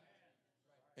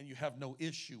 And you have no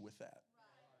issue with that.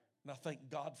 And I thank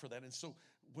God for that. And so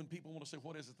when people want to say,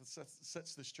 what is it that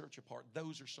sets this church apart?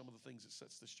 Those are some of the things that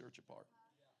sets this church apart.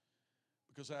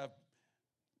 Because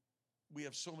we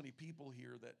have so many people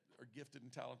here that are gifted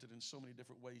and talented in so many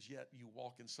different ways, yet you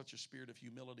walk in such a spirit of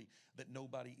humility that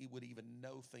nobody would even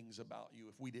know things about you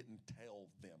if we didn't tell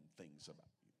them things about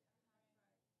you.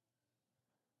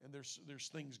 And there's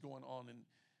things going on.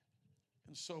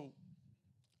 And so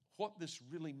what this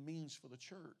really means for the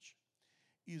church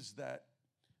is that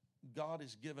God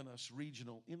has given us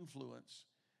regional influence,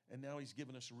 and now He's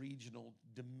given us regional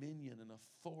dominion and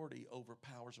authority over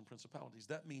powers and principalities.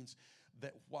 That means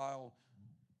that while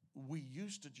we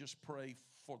used to just pray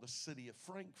for the city of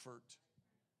Frankfort,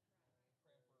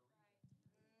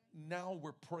 now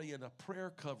we're praying a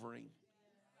prayer covering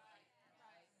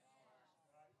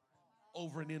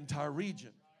over an entire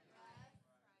region.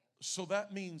 So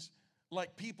that means,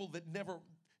 like, people that never,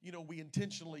 we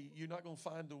intentionally, you're not going to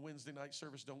find the Wednesday night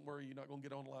service, don't worry, you're not going to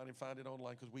get online and find it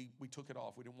online, because we took it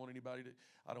off. We didn't want anybody to,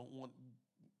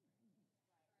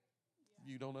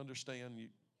 you don't understand.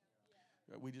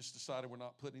 We just decided we're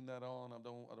not putting that on. I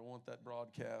don't want that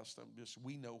broadcast.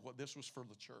 We know what this was for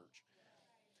the church.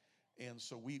 And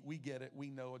so we get it. We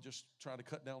know, just trying to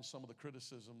cut down some of the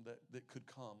criticism that could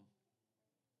come.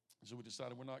 So we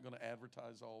decided we're not going to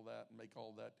advertise all that and make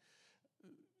all that,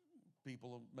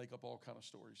 people make up all kind of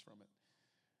stories from it.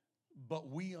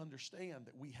 But we understand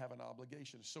that we have an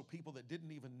obligation. So people that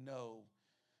didn't even know,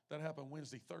 that happened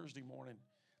Wednesday, Thursday morning,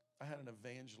 I had an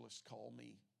evangelist call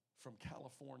me from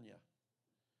California.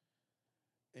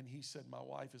 And he said, my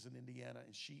wife is in Indiana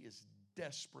and she is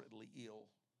desperately ill.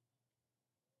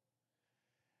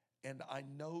 And I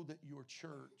know that your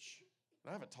church, and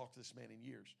I haven't talked to this man in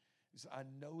years, he said, I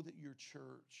know that your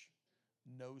church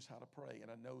knows how to pray, and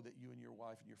I know that you and your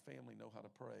wife and your family know how to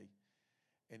pray.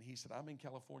 And he said, I'm in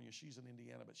California, she's in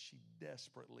Indiana, but she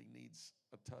desperately needs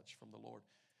a touch from the Lord.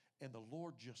 And the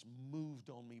Lord just moved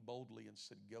on me boldly and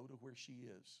said, go to where she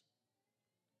is,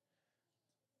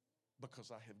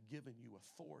 because I have given you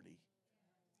authority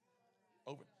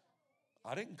over.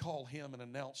 I didn't call him and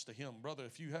announce to him, brother,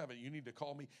 if you haven't, you need to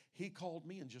call me. He called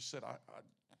me and just said, I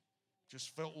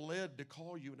just felt led to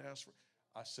call you and ask for.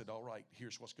 I said, all right,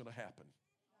 here's what's going to happen.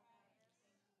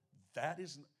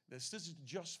 This isn't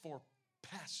just for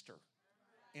pastor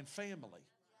and family.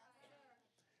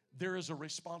 There is a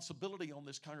responsibility on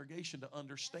this congregation to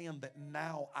understand that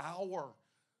now our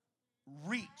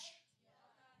reach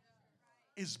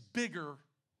is bigger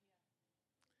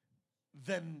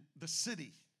than the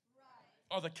city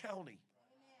or the county,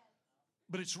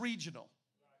 but it's regional.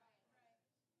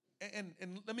 And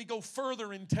let me go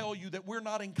further and tell you that we're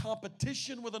not in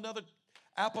competition with another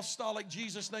apostolic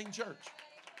Jesus name church.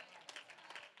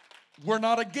 We're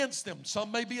not against them.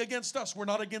 Some may be against us. We're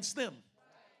not against them.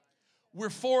 We're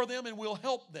for them and we'll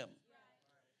help them.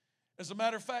 As a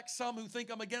matter of fact, some who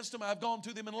think I'm against them, I've gone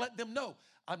to them and let them know,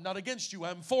 I'm not against you.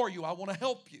 I'm for you. I want to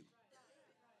help you.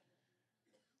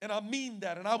 And I mean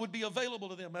that, and I would be available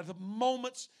to them. At a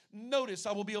moment's notice,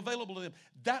 I will be available to them.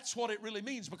 That's what it really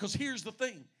means, because here's the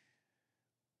thing.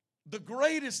 The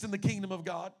greatest in the kingdom of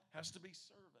God has to be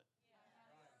servant.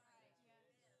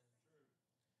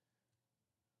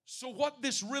 So what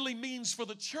this really means for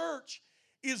the church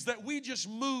is that we just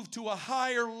move to a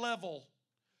higher level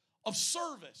of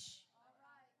service.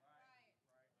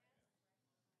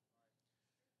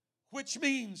 Which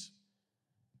means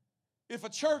if a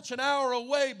church an hour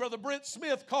away, Brother Brent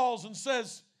Smith calls and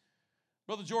says,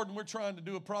 Brother Jordan, we're trying to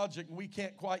do a project and we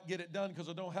can't quite get it done because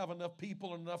I don't have enough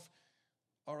people and enough.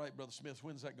 All right, Brother Smith,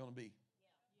 when's that going to be?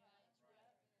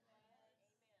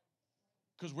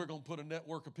 Because we're going to put a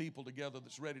network of people together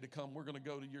that's ready to come. We're going to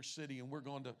go to your city and we're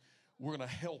going to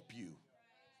help you.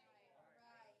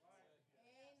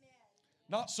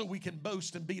 Not so we can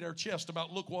boast and beat our chest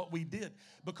about look what we did,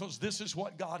 because this is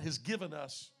what God has given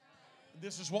us.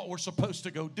 This is what we're supposed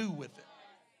to go do with it.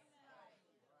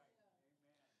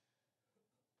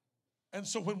 And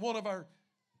so when one of our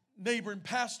neighboring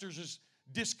pastors is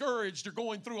discouraged or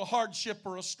going through a hardship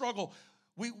or a struggle,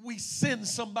 we send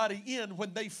somebody in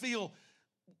when they feel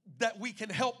that we can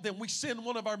help them. We send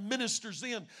one of our ministers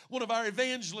in, one of our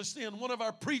evangelists in, one of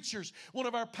our preachers, one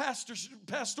of our pastors,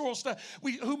 pastoral staff,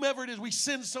 whomever it is, we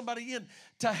send somebody in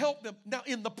to help them. Now,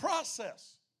 in the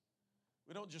process,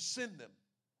 we don't just send them.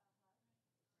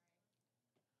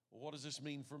 Well, what does this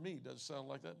mean for me? Does it sound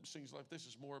like that? It seems like this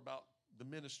is more about the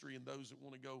ministry and those that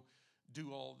want to go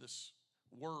do all this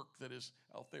work that is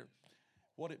out there.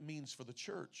 What it means for the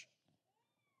church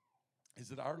is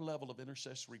that our level of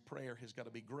intercessory prayer has got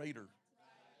to be greater,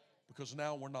 because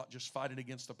now we're not just fighting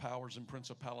against the powers and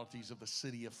principalities of the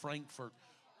city of Frankfort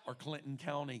or Clinton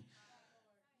County.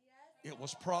 It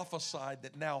was prophesied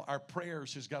that now our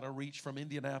prayers has got to reach from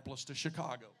Indianapolis to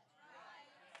Chicago.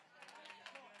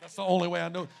 That's the only way I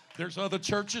know. There's other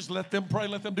churches, let them pray,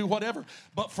 let them do whatever.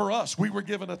 But for us, we were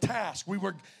given a task.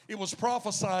 It was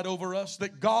prophesied over us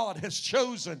that God has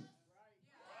chosen.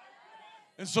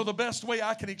 And so the best way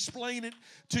I can explain it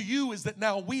to you is that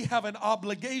now we have an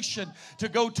obligation to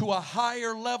go to a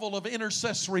higher level of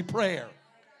intercessory prayer.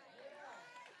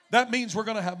 That means we're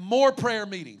going to have more prayer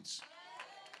meetings.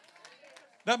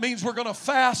 That means we're going to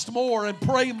fast more and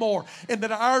pray more. And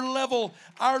that our level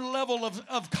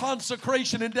of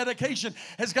consecration and dedication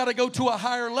has got to go to a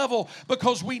higher level,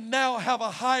 because we now have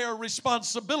a higher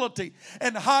responsibility.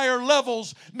 And higher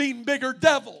levels mean bigger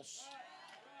devils.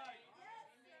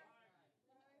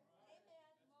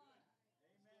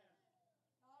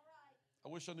 I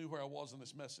wish I knew where I was in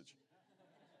this message.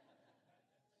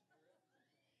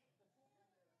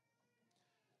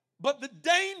 But the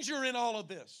danger in all of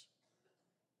this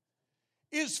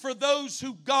is for those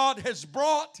who God has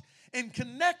brought and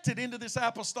connected into this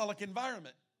apostolic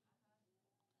environment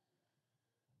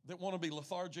that want to be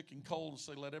lethargic and cold and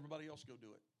say, let everybody else go do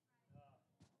it.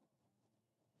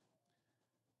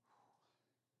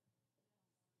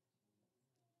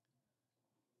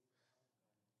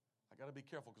 I got to be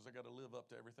careful, because I got to live up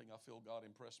to everything I feel God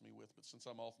impressed me with. But since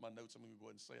I'm off my notes, I'm going to go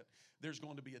ahead and say it. There's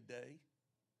going to be a day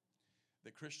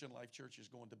that Christian Life Church is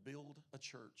going to build a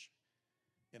church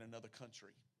in another country.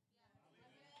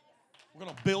 We're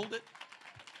going to build it,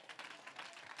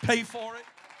 pay for it.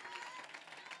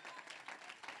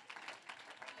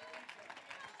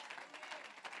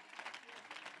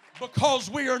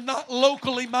 Because we are not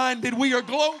locally minded, we are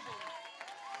global.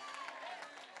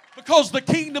 Because the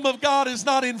kingdom of God is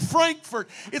not in Frankfort.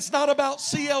 It's not about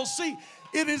CLC.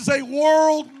 It is a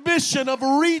world mission of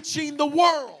reaching the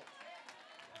world.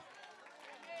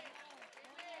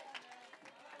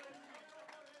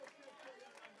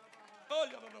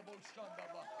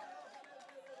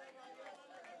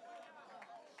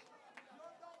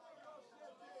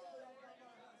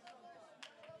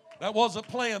 That wasn't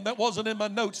planned. That wasn't in my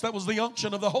notes. That was the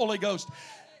unction of the Holy Ghost.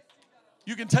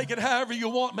 You can take it however you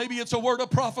want. Maybe it's a word of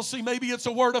prophecy. Maybe it's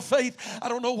a word of faith. I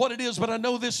don't know what it is, but I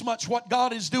know this much. What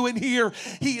God is doing here,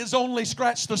 He has only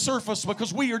scratched the surface,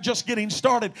 because we are just getting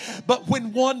started. But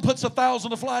when one puts 1,000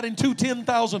 to flight and 2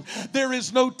 10,000, there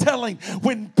is no telling.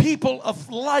 When people of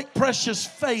like precious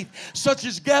faith, such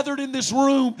as gathered in this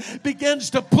room, begins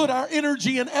to put our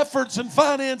energy and efforts and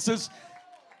finances,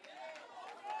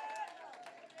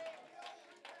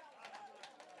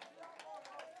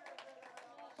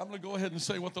 I'm going to go ahead and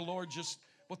say what the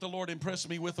Lord impressed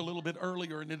me with a little bit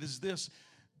earlier, and it is this.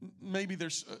 Maybe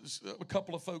there's a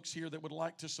couple of folks here that would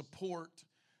like to support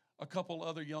a couple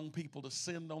other young people to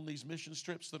send on these mission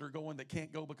trips that are going, that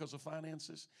can't go because of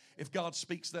finances. If God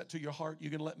speaks that to your heart, you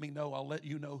can let me know. I'll let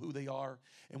you know who they are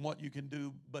and what you can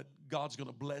do, but God's going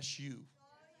to bless you.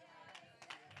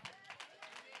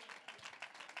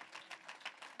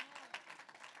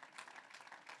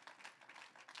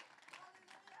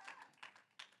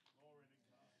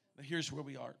 Here's where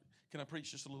we are. Can I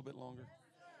preach just a little bit longer?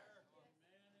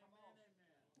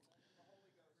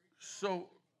 So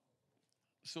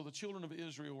the children of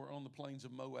Israel were on the plains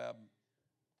of Moab,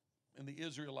 and the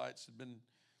Israelites had been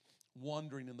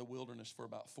wandering in the wilderness for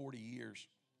about 40 years.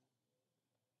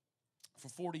 For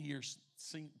 40 years,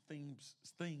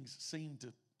 things seemed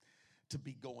to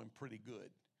be going pretty good.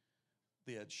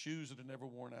 They had shoes that had never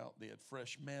worn out. They had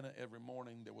fresh manna every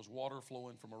morning. There was water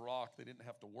flowing from a rock. They didn't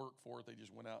have to work for it. They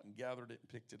just went out and gathered it and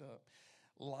picked it up.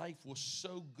 Life was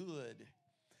so good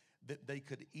that they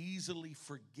could easily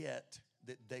forget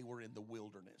that they were in the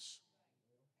wilderness.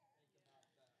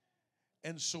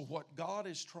 And so what God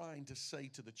is trying to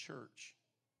say to the church,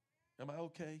 am I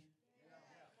okay?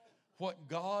 What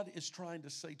God is trying to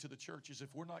say to the church is,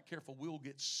 if we're not careful, we'll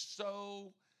get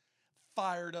so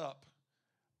fired up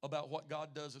about what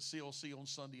God does at CLC on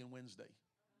Sunday and Wednesday,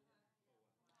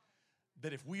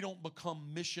 that if we don't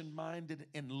become mission-minded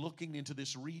and looking into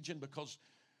this region, because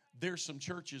there's some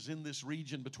churches in this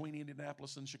region between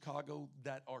Indianapolis and Chicago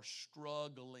that are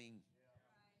struggling.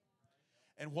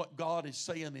 And what God is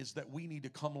saying is that we need to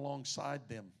come alongside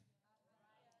them.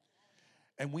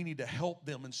 And we need to help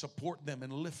them and support them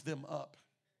and lift them up.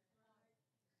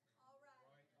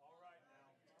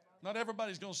 Not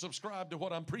everybody's going to subscribe to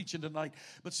what I'm preaching tonight,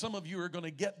 but some of you are going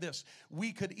to get this.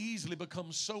 We could easily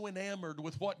become so enamored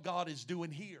with what God is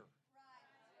doing here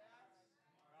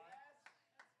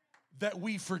that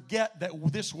we forget that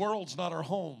this world's not our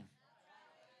home.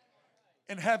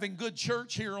 And having good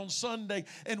church here on Sunday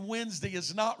and Wednesday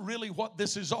is not really what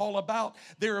this is all about.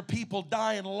 There are people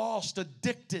dying lost,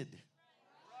 addicted.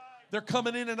 They're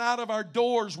coming in and out of our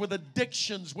doors with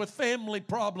addictions, with family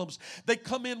problems. They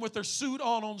come in with their suit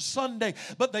on Sunday,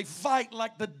 but they fight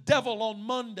like the devil on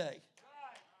Monday.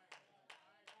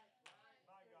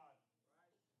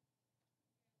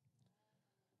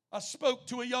 I spoke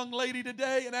to a young lady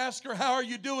today and asked her, "How are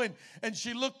you doing?" And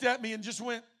she looked at me and just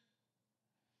went.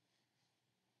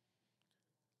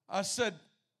 I said,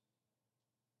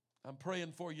 "I'm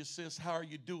praying for you, sis. How are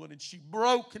you doing?" And she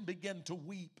broke and began to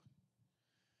weep.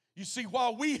 You see,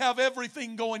 while we have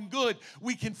everything going good,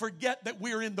 we can forget that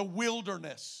we're in the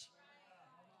wilderness.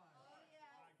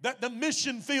 That the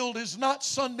mission field is not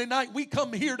Sunday night. We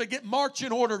come here to get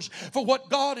marching orders for what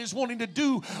God is wanting to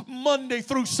do Monday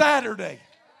through Saturday.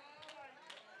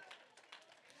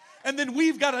 And then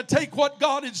we've got to take what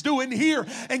God is doing here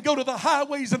and go to the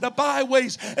highways and the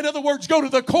byways. In other words, go to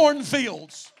the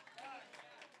cornfields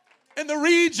and the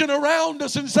region around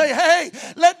us and say, "Hey,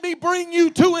 let me bring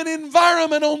you to an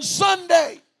environment on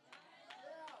Sunday."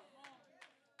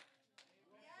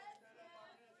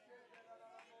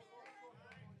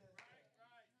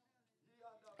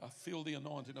 I feel the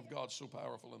anointing of God so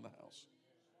powerful in the house.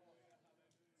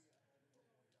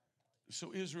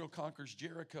 So Israel conquers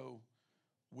Jericho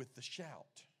with the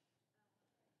shout.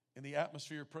 And the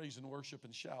atmosphere of praise and worship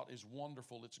and shout is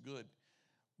wonderful. It's good.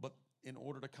 But in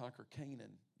order to conquer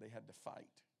Canaan, they had to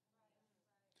fight.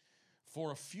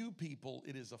 For a few people,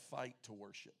 it is a fight to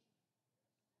worship.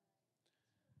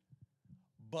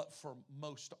 But for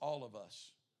most all of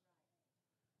us,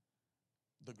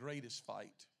 the greatest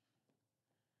fight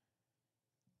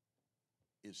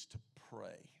is to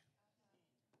pray.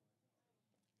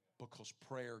 Because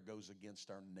prayer goes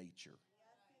against our nature.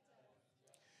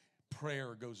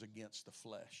 Prayer goes against the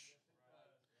flesh.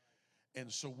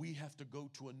 And so we have to go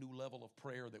to a new level of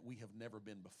prayer that we have never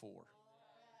been before.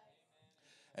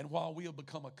 And while we have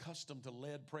become accustomed to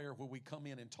led prayer where we come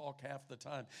in and talk half the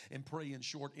time and pray in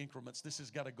short increments, this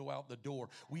has got to go out the door.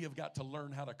 We have got to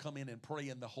learn how to come in and pray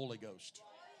in the Holy Ghost.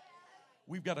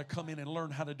 We've got to come in and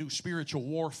learn how to do spiritual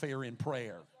warfare in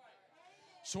prayer.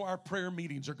 So our prayer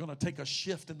meetings are going to take a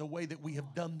shift in the way that we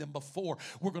have done them before.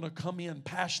 We're going to come in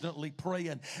passionately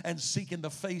praying and seeking the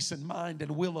face and mind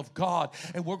and will of God.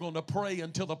 And we're going to pray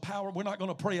until the power. We're not going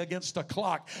to pray against a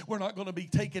clock. We're not going to be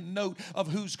taking note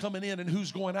of who's coming in and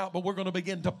who's going out. But we're going to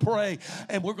begin to pray.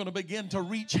 And we're going to begin to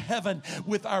reach heaven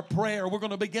with our prayer. We're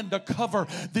going to begin to cover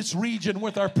this region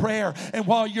with our prayer. And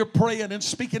while you're praying and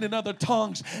speaking in other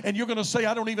tongues, and you're going to say,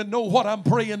 "I don't even know what I'm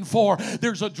praying for."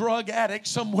 There's a drug addict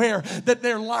somewhere that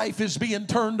their life is being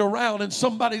turned around and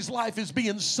somebody's life is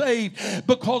being saved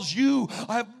because you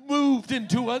have moved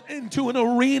into an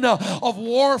arena of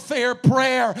warfare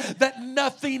prayer that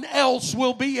nothing else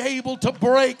will be able to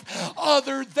break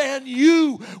other than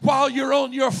you while you're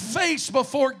on your face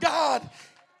before God.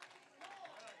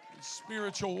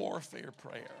 Spiritual warfare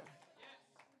prayer.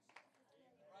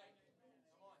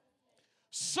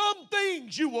 Some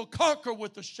things you will conquer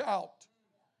with a shout.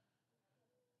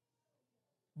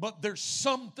 But there's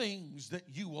some things that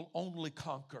you will only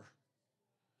conquer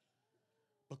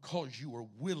because you are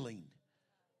willing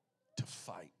to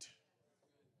fight.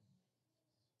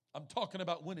 I'm talking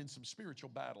about winning some spiritual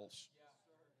battles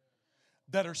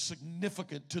that are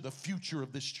significant to the future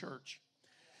of this church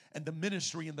and the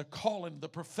ministry and the calling, the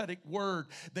prophetic word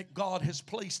that God has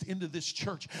placed into this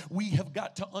church. We have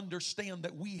got to understand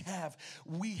that we have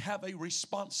a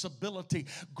responsibility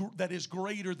that is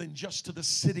greater than just to the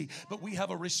city, but we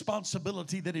have a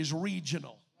responsibility that is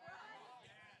regional.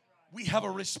 We have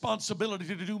a responsibility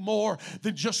to do more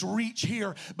than just reach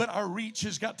here, but our reach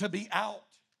has got to be out.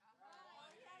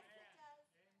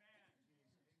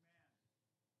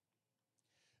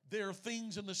 There are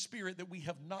things in the Spirit that we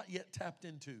have not yet tapped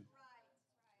into.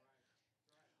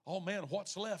 Oh man,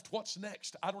 what's left? What's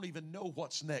next? I don't even know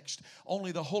what's next.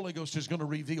 Only the Holy Ghost is going to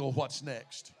reveal what's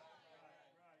next.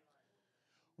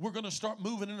 We're going to start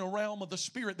moving in a realm of the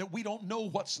Spirit that we don't know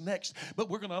what's next, but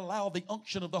we're going to allow the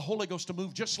unction of the Holy Ghost to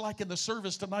move, just like in the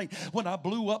service tonight when I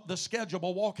blew up the schedule by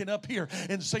walking up here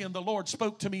and saying the Lord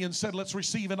spoke to me and said, "Let's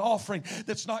receive an offering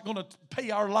that's not going to pay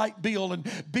our light bill and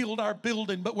build our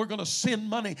building, but we're going to send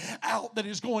money out that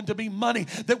is going to be money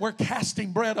that we're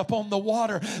casting bread upon the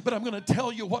water." But I'm going to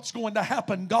tell you what's going to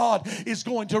happen. God is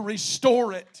going to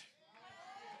restore it.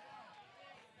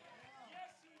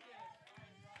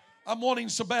 I'm wanting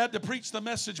so bad to preach the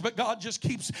message, but God just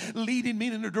keeps leading me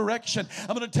in a direction.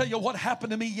 I'm going to tell you what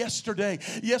happened to me yesterday.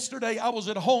 Yesterday, I was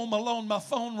at home alone. My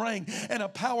phone rang, and a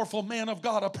powerful man of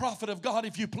God, a prophet of God,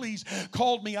 if you please,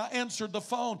 called me. I answered the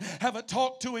phone. Haven't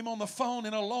talked to him on the phone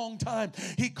in a long time.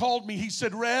 He called me. He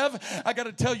said, Rev, I got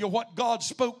to tell you what God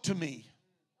spoke to me.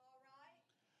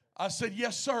 I said,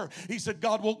 yes, sir. He said,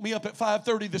 God woke me up at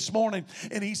 5:30 this morning,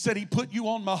 and he said he put you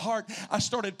on my heart. I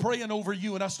started praying over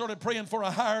you, and I started praying for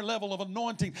a higher level of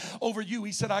anointing over you.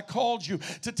 He said, I called you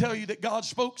to tell you that God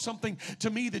spoke something to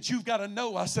me that you've got to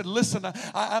know. I said, listen,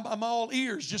 I'm all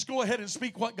ears. Just go ahead and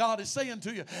speak what God is saying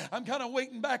to you. I'm kind of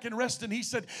waiting back and resting. He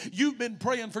said, you've been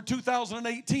praying for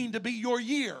 2018 to be your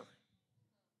year.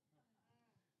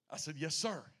 I said, yes,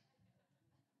 sir.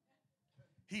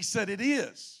 He said, it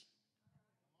is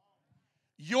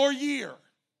your year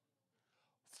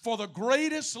for the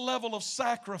greatest level of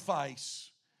sacrifice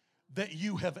that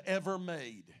you have ever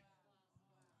made.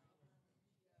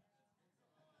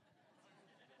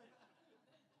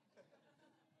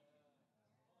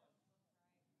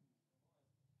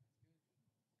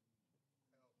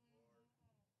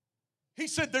 He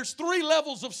said there's 3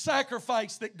 levels of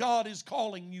sacrifice that God is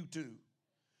calling you to.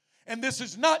 And this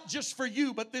is not just for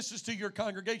you, but this is to your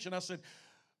congregation. I said,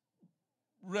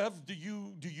 Rev, do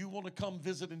you want to come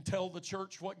visit and tell the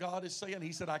church what God is saying?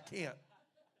 He said, I can't.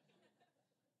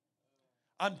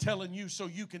 I'm telling you so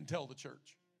you can tell the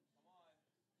church.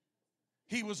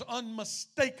 He was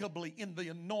unmistakably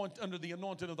under the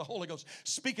anointing of the Holy Ghost,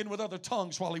 speaking with other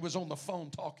tongues while he was on the phone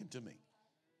talking to me.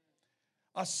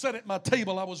 I sat at my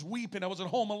table. I was weeping. I was at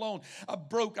home alone.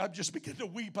 I just began to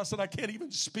weep. I said, I can't even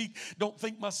speak. Don't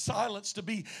think my silence to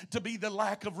be the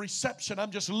lack of reception.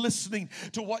 I'm just listening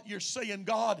to what you're saying.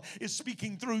 God is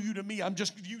speaking through you to me.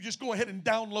 You just go ahead and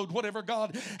download whatever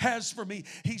God has for me.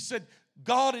 He said,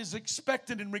 God is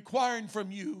expecting and requiring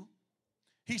from you.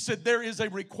 He said, there is a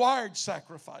required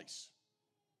sacrifice.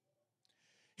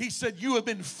 He said, you have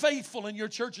been faithful and your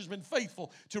church has been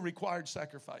faithful to required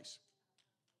sacrifice.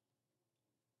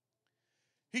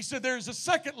 He said there is a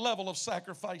second level of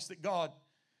sacrifice that God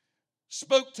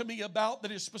spoke to me about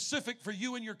that is specific for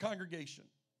you and your congregation.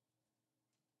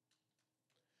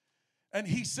 And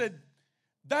he said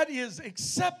that is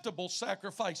acceptable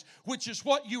sacrifice, which is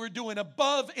what you are doing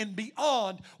above and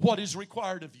beyond what is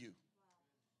required of you.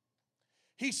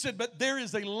 He said, but there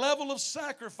is a level of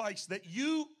sacrifice that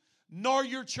you nor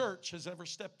your church has ever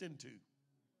stepped into.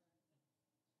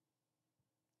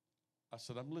 I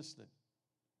said, I'm listening.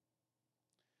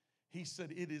 He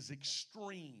said, it is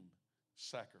extreme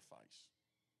sacrifice.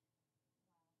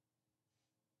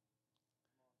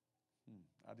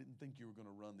 I didn't think you were going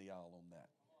to run the aisle on that.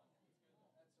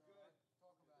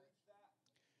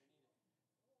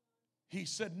 He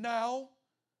said, now,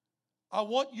 I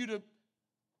want you to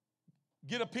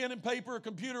get a pen and paper, a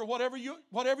computer, whatever you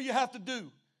have to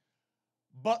do.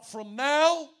 But from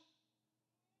now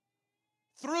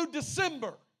through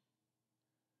December,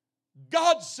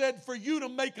 God said for you to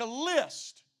make a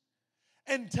list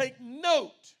and take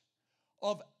note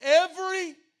of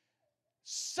every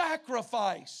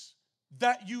sacrifice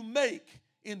that you make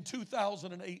in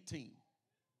 2018.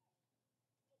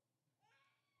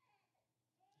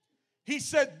 He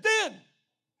said, then,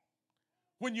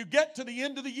 when you get to the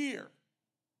end of the year,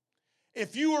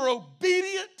 if you are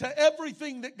obedient to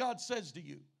everything that God says to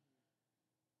you,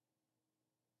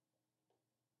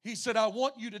 he said, I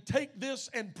want you to take this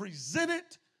and present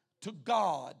it to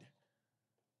God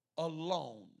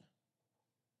alone.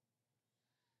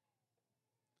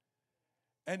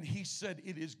 And he said,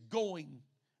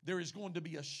 there is going to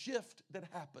be a shift that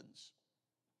happens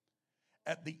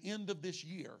at the end of this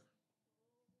year.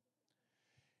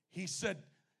 He said,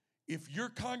 if your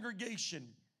congregation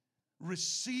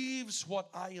receives what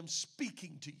I am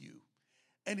speaking to you,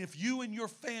 and if you and your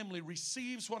family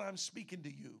receives what I'm speaking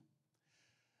to you,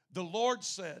 the Lord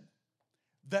said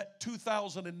that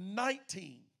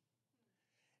 2019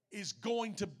 is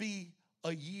going to be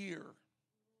a year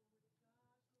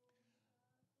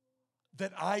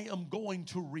that I am going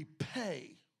to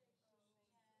repay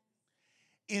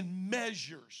in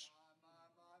measures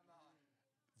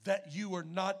that you are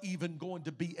not even going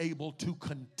to be able to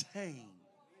contain.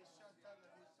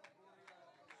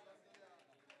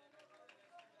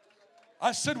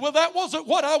 I said, well, that wasn't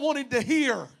what I wanted to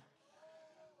hear.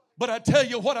 But I tell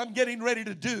you what I'm getting ready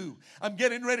to do. I'm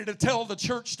getting ready to tell the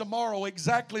church tomorrow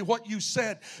exactly what you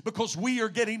said, because we are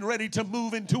getting ready to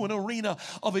move into an arena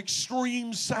of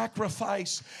extreme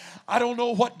sacrifice. I don't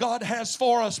know what God has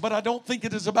for us, but I don't think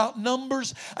it is about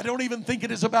numbers. I don't even think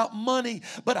it is about money.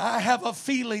 But I have a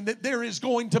feeling that there is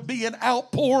going to be an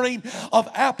outpouring of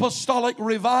apostolic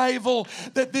revival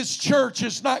that this church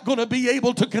is not going to be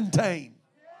able to contain.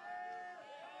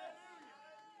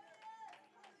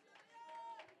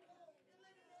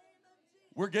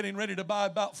 We're getting ready to buy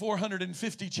about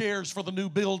 450 chairs for the new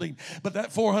building. But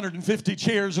that 450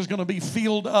 chairs is going to be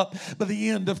filled up by the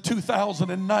end of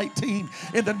 2019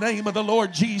 in the name of the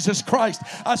Lord Jesus Christ.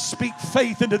 I speak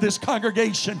faith into this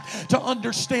congregation to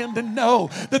understand and know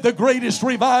that the greatest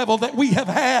revival that we have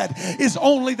had is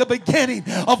only the beginning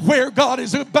of where God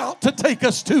is about to take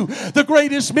us to. The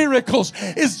greatest miracles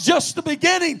is just the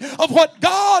beginning of what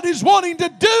God is wanting to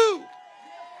do.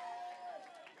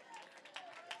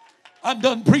 I'm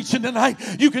done preaching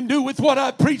tonight. You can do with what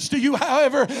I preach to you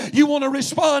however you want to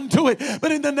respond to it.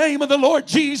 But in the name of the Lord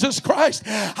Jesus Christ,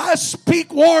 I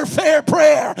speak warfare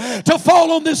prayer to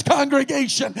fall on this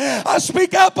congregation. I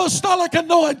speak apostolic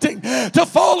anointing to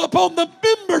fall upon the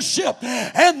membership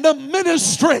and the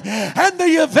ministry and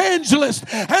the evangelists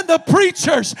and the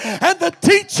preachers and the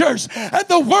teachers and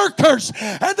the workers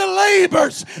and the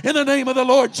laborers in the name of the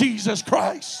Lord Jesus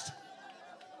Christ.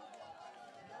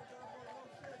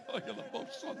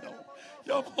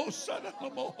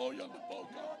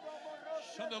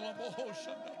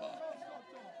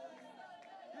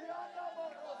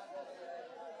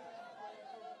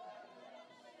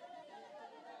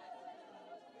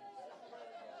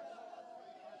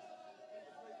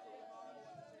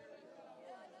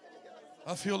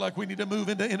 I feel like we need to move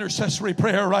into intercessory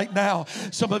prayer right now.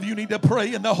 Some of you need to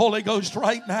pray in the Holy Ghost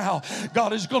right now.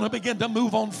 God is going to begin to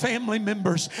move on family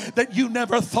members that you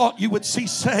never thought you would see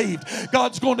saved.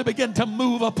 God's going to begin to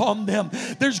move upon them.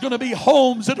 There's going to be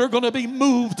homes that are going to be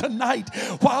moved tonight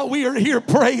while we are here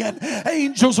praying.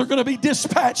 Angels are going to be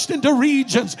dispatched into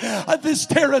regions of this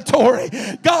territory.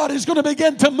 God is going to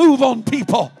begin to move on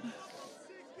people.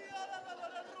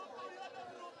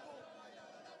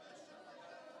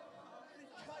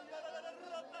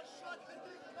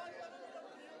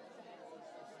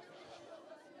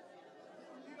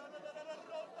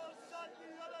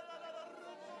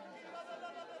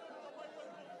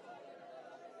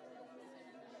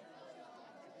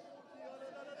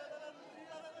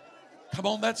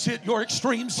 Come on, that's it. Your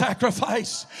extreme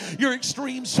sacrifice. Your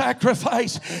extreme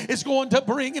sacrifice is going to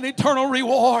bring an eternal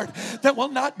reward that will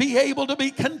not be able to be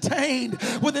contained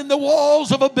within the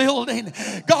walls of a building.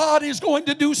 God is going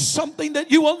to do something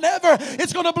that you will never,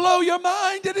 it's going to blow your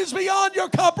mind. It is beyond your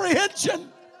comprehension.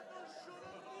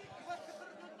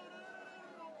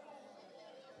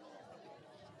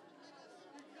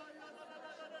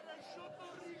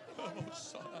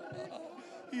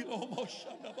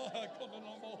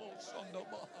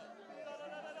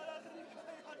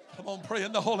 Come on, pray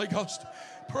in the Holy Ghost.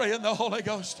 Pray in the Holy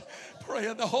Ghost. Pray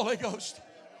in the Holy Ghost.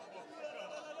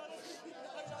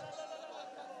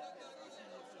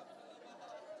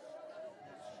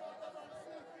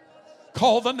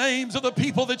 Call the names of the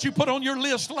people that you put on your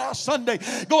list last Sunday.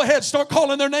 Go ahead, start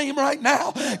calling their name right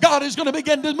now. God is going to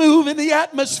begin to move in the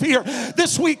atmosphere.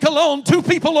 This week alone, 2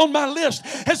 people on my list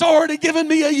has already given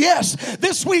me a yes.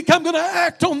 This week I'm going to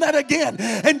act on that again.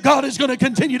 And God is going to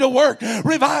continue to work.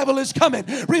 Revival is coming.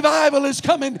 Revival is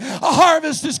coming. A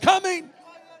harvest is coming.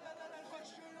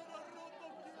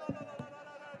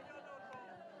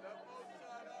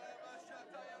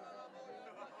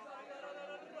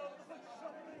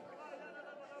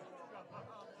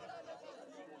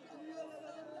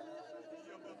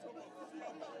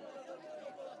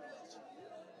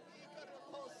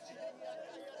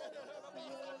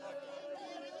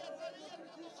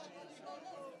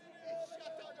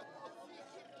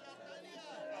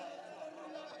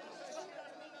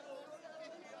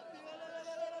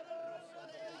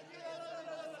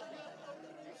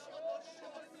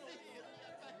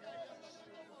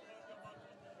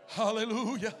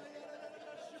 Hallelujah.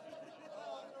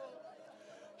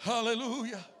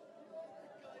 Hallelujah.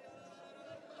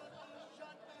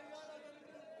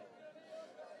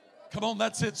 Come on,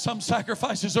 that's it. Some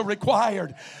sacrifices are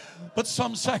required, but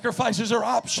some sacrifices are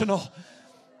optional.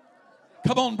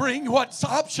 Come on, bring what's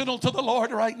optional to the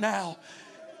Lord right now.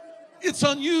 It's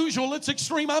unusual. It's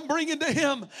extreme. I'm bringing to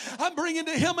Him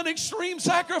an extreme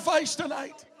sacrifice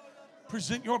tonight.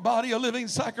 Present your body a living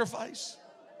sacrifice.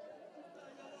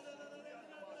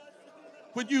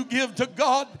 When you give to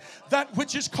God that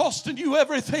which is costing you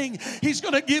everything, He's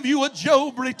going to give you a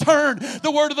Job return.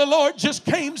 The word of the Lord just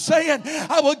came saying,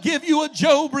 I will give you a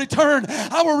Job return.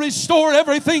 I will restore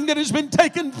everything that has been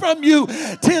taken from you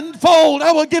tenfold.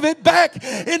 I will give it back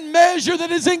in measure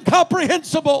that is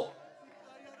incomprehensible.